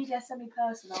not a very BDSM-y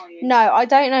person, are you? No, I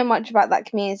don't know much about that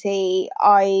community.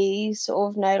 I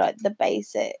sort of know like the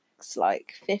basics,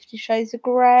 like 50 Shades of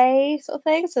Grey sort of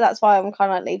thing. So that's why I'm kind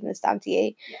of like leaving this down to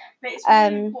you. Yeah, but it's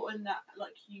really important that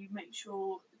like you make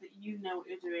sure that you know what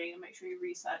you're doing and make sure you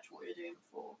research what you're doing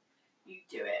before you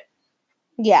do it.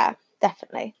 Yeah,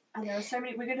 definitely. And there are so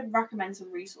many. We're going to recommend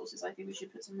some resources. I think we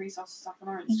should put some resources up on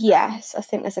our Instagram. Yes, I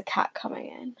think there's a cat coming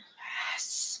in.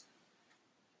 Yes.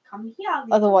 Come here.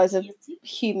 Otherwise, a kitty.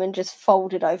 human just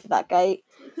folded over that gate.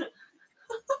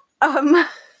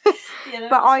 Yeah,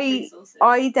 But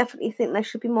I definitely think there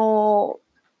should be more,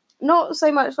 not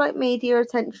so much like media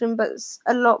attention, but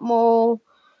a lot more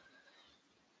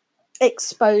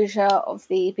exposure of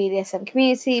the BDSM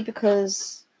community,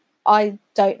 because I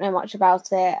don't know much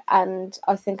about it, and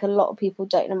I think a lot of people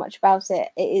don't know much about it.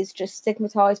 It is just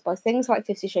stigmatized by things like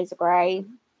 50 Shades of Grey,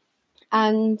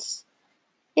 and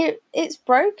it's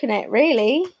broken it,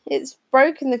 really. It's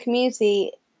broken the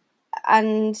community,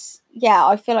 and yeah,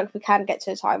 I feel like we can get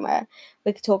to a time where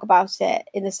we could talk about it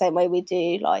in the same way we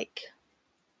do, like,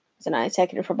 I don't know,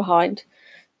 taking it from behind.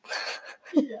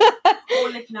 Yeah. Or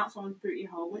licking out someone's booty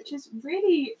hole, which is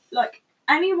really, like,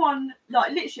 anyone,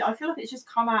 like, literally, I feel like it's just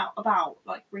come out about,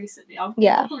 like, recently. It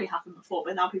probably happened before,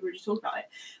 but now people are just talking about it.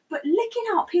 But licking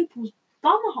out people's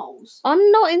bum holes.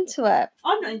 I'm not into it.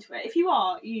 I'm not into it. If you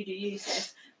are, you do you,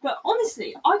 sis. But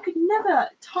honestly, I could never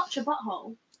touch a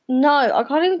butthole. No, I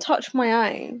can't even touch my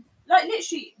own. Like,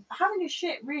 literally, having a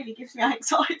shit really gives me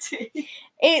anxiety.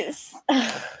 It's...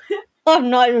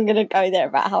 I'm not even going to go there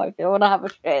about how I feel when I have a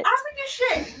shit. Having a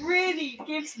shit really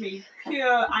gives me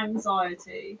pure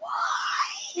anxiety. Why?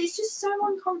 It's just so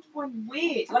uncomfortable and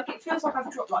weird. Like, it feels like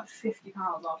I've dropped like 50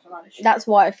 pounds after I've had a shit. That's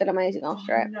why I feel amazing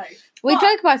after it. No. We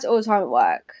joke about it all the time at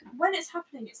work. When it's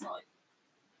happening, it's like,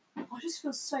 I just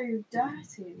feel so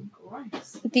dirty and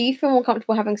gross. Do you feel more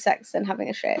comfortable having sex than having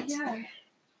a shit? Yeah.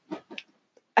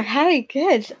 Okay,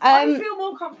 good. I feel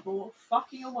more comfortable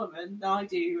fucking a woman than I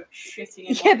do shitting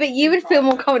in. Yeah, but you would feel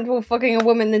more comfortable fucking a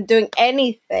woman than doing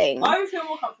anything. I would feel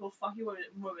more comfortable fucking a woman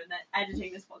than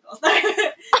editing this podcast.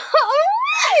 Alright.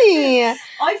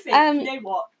 I think, you know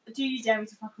what? Do you dare me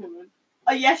to fuck a woman?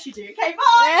 Oh, yes, you do. Okay,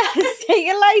 bye! See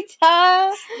you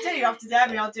later! You don't even have to dare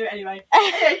me, I'll do it anyway.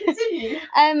 Anyway,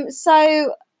 continue.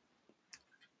 So,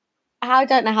 I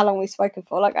don't know how long we've spoken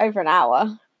for, like over an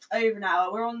hour. Over an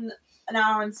hour. We're on an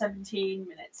hour and 17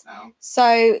 minutes now.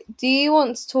 So, do you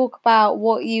want to talk about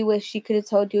what you wish you could have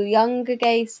told your younger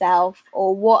gay self,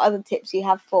 or what other tips you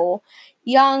have for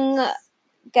young,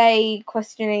 gay,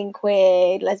 questioning,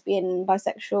 queer, lesbian,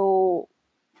 bisexual,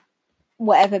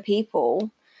 whatever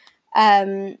people?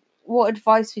 What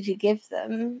advice would you give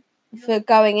them for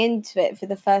going into it for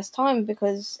the first time?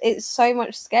 Because it's so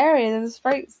much scarier than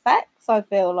straight sex, I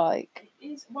feel like.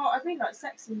 Well, I think like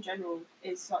sex in general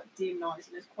is like demonised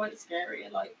and it's quite scary.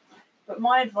 Like, but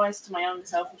my advice to my younger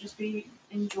self would just be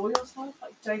enjoy yourself.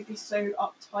 Like, don't be so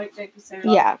uptight. Don't be so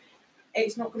like,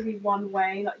 it's not going to be one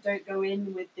way. Like, don't go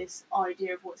in with this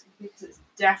idea of what's going to be, because it's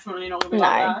definitely not going to be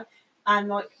like that. And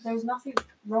like, there's nothing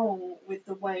wrong with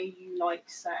the way you like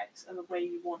sex and the way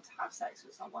you want to have sex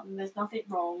with someone. And there's nothing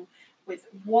wrong with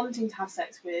wanting to have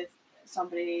sex with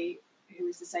somebody who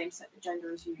is the same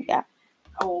gender as you. Yeah.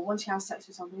 Or once you have sex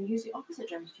with somebody who's the opposite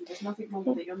gender to you, there's nothing wrong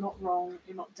with it. You're not wrong.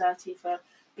 You're not dirty for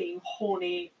being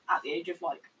horny at the age of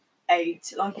like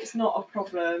 8. Like, it's not a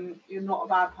problem. You're not a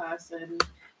bad person.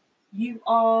 You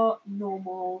are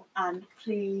normal, and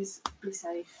please be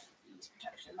safe. Use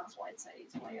protection. That's what I'd say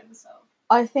to my younger self.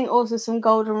 I think also some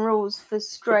golden rules for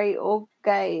straight or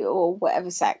gay or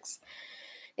whatever sex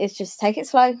is just take it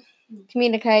slow,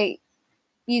 communicate,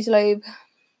 use lube.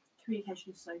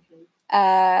 Communication is so key.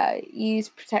 Use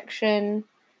protection,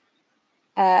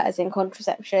 as in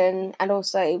contraception, and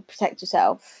also protect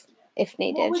yourself if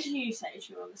needed. What would you say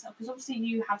to your younger self? Because obviously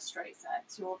you have straight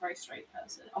sex. You're a very straight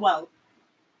person. Well,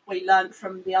 we learned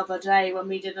from the other day when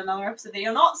we did another episode that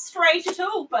you're not straight at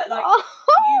all, but like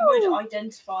you would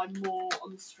identify more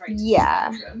on the straight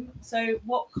spectrum. So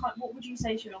what would you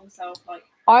say to your younger self? Like,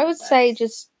 I would say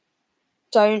just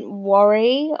don't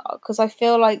worry, because I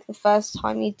feel like the first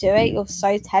time you do it, you're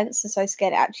so tense and so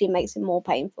scared, it actually makes it more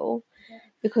painful. Yeah.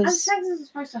 Because and sex isn't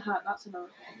supposed to hurt. That's another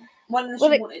thing. Well,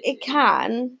 it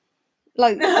can,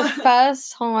 like the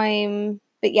first time,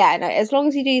 but yeah, no. As long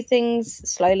as you do things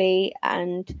slowly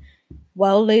and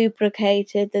well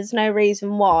lubricated, there's no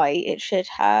reason why it should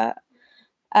hurt.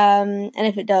 And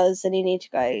if it does, then you need to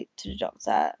go to the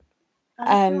doctor.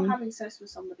 And if you're having sex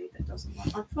with somebody that doesn't like,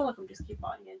 I feel like I'm just keep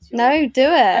biting into you. No, do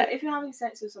it. If you're having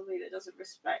sex with somebody that doesn't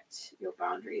respect your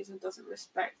boundaries and doesn't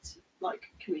respect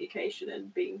like communication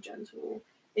and being gentle,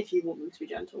 if you want them to be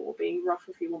gentle, or being rough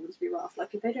if you want them to be rough,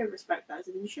 like if they don't respect that,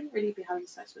 then you shouldn't really be having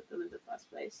sex with them in the first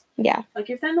place. Yeah. Like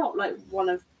if they're not like one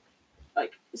of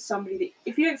like somebody that,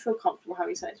 if you don't feel comfortable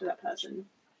having sex with that person,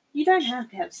 you don't have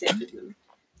to have sex with them.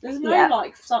 There's no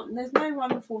there's no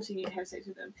one forcing you to have sex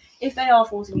with them. If they are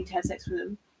forcing you to have sex with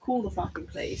them, call the fucking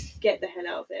police. Get the hell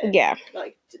out of there. Yeah.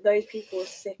 Like, those people are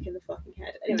sick in the fucking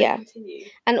head. Anyway, continue.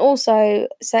 And also,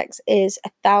 sex is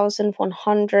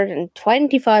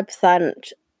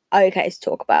 1,125% okay to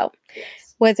talk about.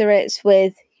 Yes. Whether it's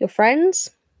with your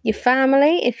friends, your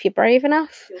family, if you're brave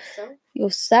enough,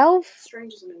 yourself.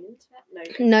 Strangers on the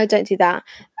internet? No, don't do that.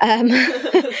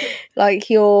 Like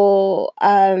your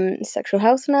sexual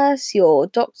health nurse, your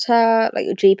doctor, like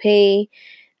your GP,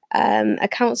 a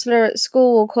counsellor at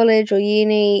school or college or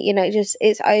uni, you know, just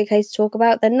it's okay to talk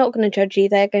about. They're not going to judge you.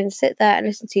 They're going to sit there and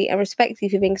listen to you and respect you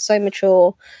for being so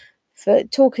mature for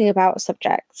talking about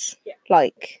subjects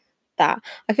like that.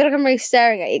 I feel like I'm really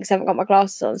staring at you because I haven't got my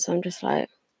glasses on, so I'm just like...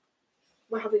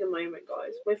 We're having a moment,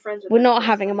 guys. We're friends with... We're not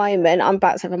having a moment. I'm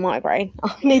about to have a migraine.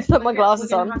 I need to put my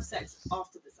glasses on. We're going to have sex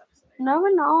after this episode. No,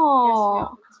 we're not. Yes, we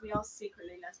are, because we are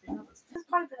secretly lesbian lovers. It's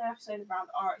kind of an episode around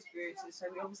our experiences, so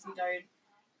we obviously don't...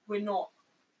 We're not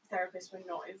therapists, we're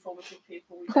not informative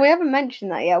people. We haven't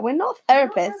mentioned that yet. We're not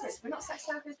therapists. We're not sex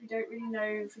therapists. We don't really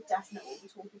know for definite what we're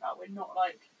talking about. We're not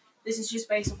like... This is just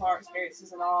based off our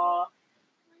experiences and our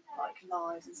like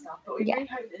lives and stuff. But we really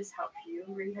hope that this helped you,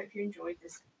 and really hope you enjoyed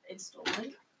this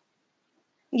installment.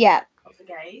 Yeah. Of the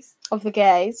gays.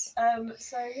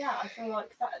 So yeah, I feel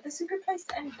like that's a good place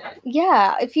to end it.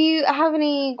 Yeah, if you have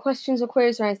any questions or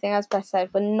queries or anything, as Beth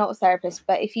said, we're not therapists,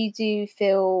 but if you do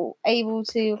feel able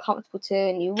to, comfortable to,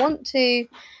 and you want to,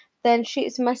 then shoot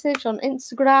us a message on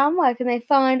Instagram. Where can they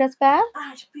find us, Beth?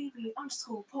 At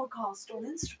 @BB_podcast on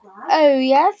Instagram. Oh,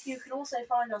 yes. You can also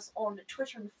find us on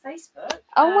Twitter and Facebook.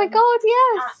 Oh my god,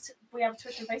 yes. We have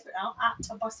Twitter and Facebook now, at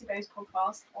Busty Babes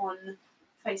Podcast on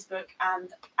Facebook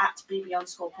and at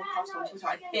 @BB_podcast on Twitter,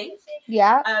 I think.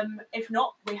 Yeah. If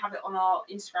not, we have it on our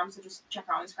Instagram, so just check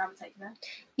out Instagram and take it there.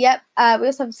 Yep. We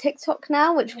also have TikTok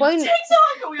now, which won't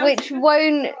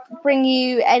bring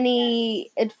you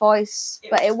any advice,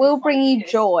 but it will bring you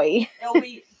joy. It'll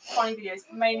be funny videos,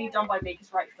 mainly done by me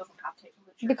because Rachel doesn't have TikTok.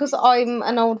 Because I'm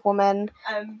an old woman.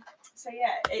 So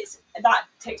yeah, it's that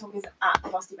TikTok is at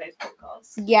Busty Babes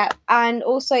Podcast. Yeah, and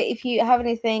also if you have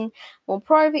anything more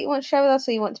private you want to share with us,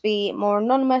 or you want to be more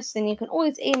anonymous, then you can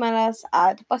always email us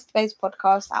at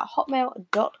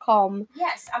bustybabespodcast@hotmail.com.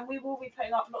 Yes, and we will be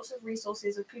putting up lots of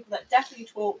resources of people that definitely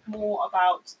talk more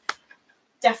about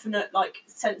definite, like,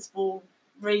 sensible,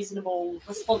 reasonable,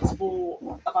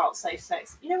 responsible about safe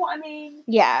sex. You know what I mean?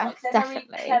 Yeah, like, they're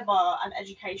definitely. Very clever and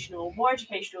educational, more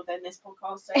educational than this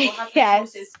podcast. So we'll have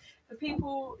resources for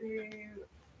people who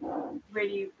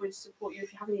really would support you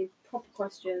if you have any proper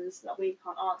questions that we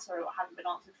can't answer or haven't been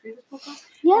answered through this podcast.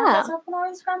 Yeah. That's up on our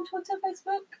Instagram, Twitter,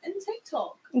 Facebook, and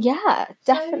TikTok. Yeah,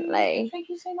 definitely. So, thank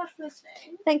you so much for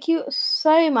listening. Thank you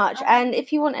so much. And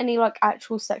if you want any like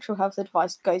actual sexual health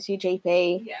advice, go to your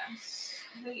GP. Yes.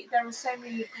 There are so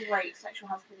many great sexual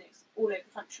health clinics all over the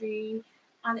country,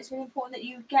 and it's really important that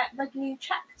you get regularly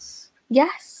checked.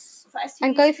 Yes. For STDs,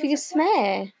 and go for your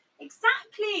smear.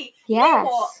 Exactly. Yes. You know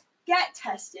what? Get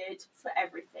tested for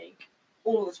everything,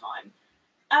 all the time.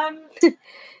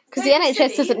 Because the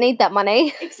NHS doesn't need that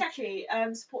money. Exactly.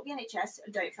 Support the NHS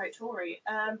and don't vote Tory.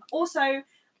 Also,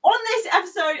 on this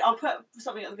episode, I'll put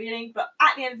something at the beginning, but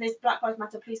at the end of this, Black Lives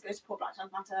Matter, please go support Black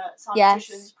Lives Matter. Sign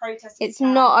petitions, protest. It's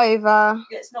not over.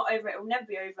 It's not over. It will never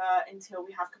be over until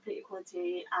we have complete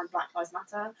equality and Black Lives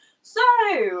Matter. So,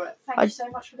 thank you so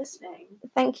much for listening.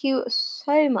 Thank you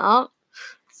so much.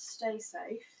 Stay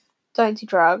safe. Don't do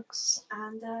drugs.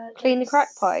 And clean your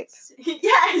crack pipes.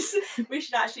 Yes! We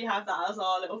should actually have that as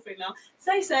our little thing now.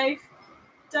 Stay safe.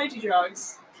 Don't do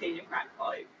drugs. Clean your crack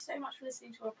pipe. Thank you so much for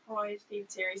listening to our Pride themed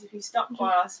series. If you stuck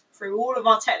by us through all of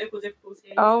our technical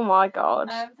difficulties. Oh my god.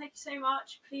 Thank you so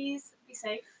much. Please be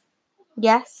safe.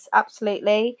 Yes,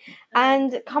 absolutely.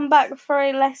 And come back for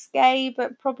a less gay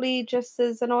but probably just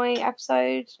as annoying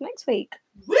episode next week.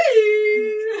 Woo!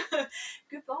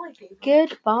 Goodbye, people.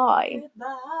 Goodbye.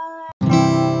 Goodbye.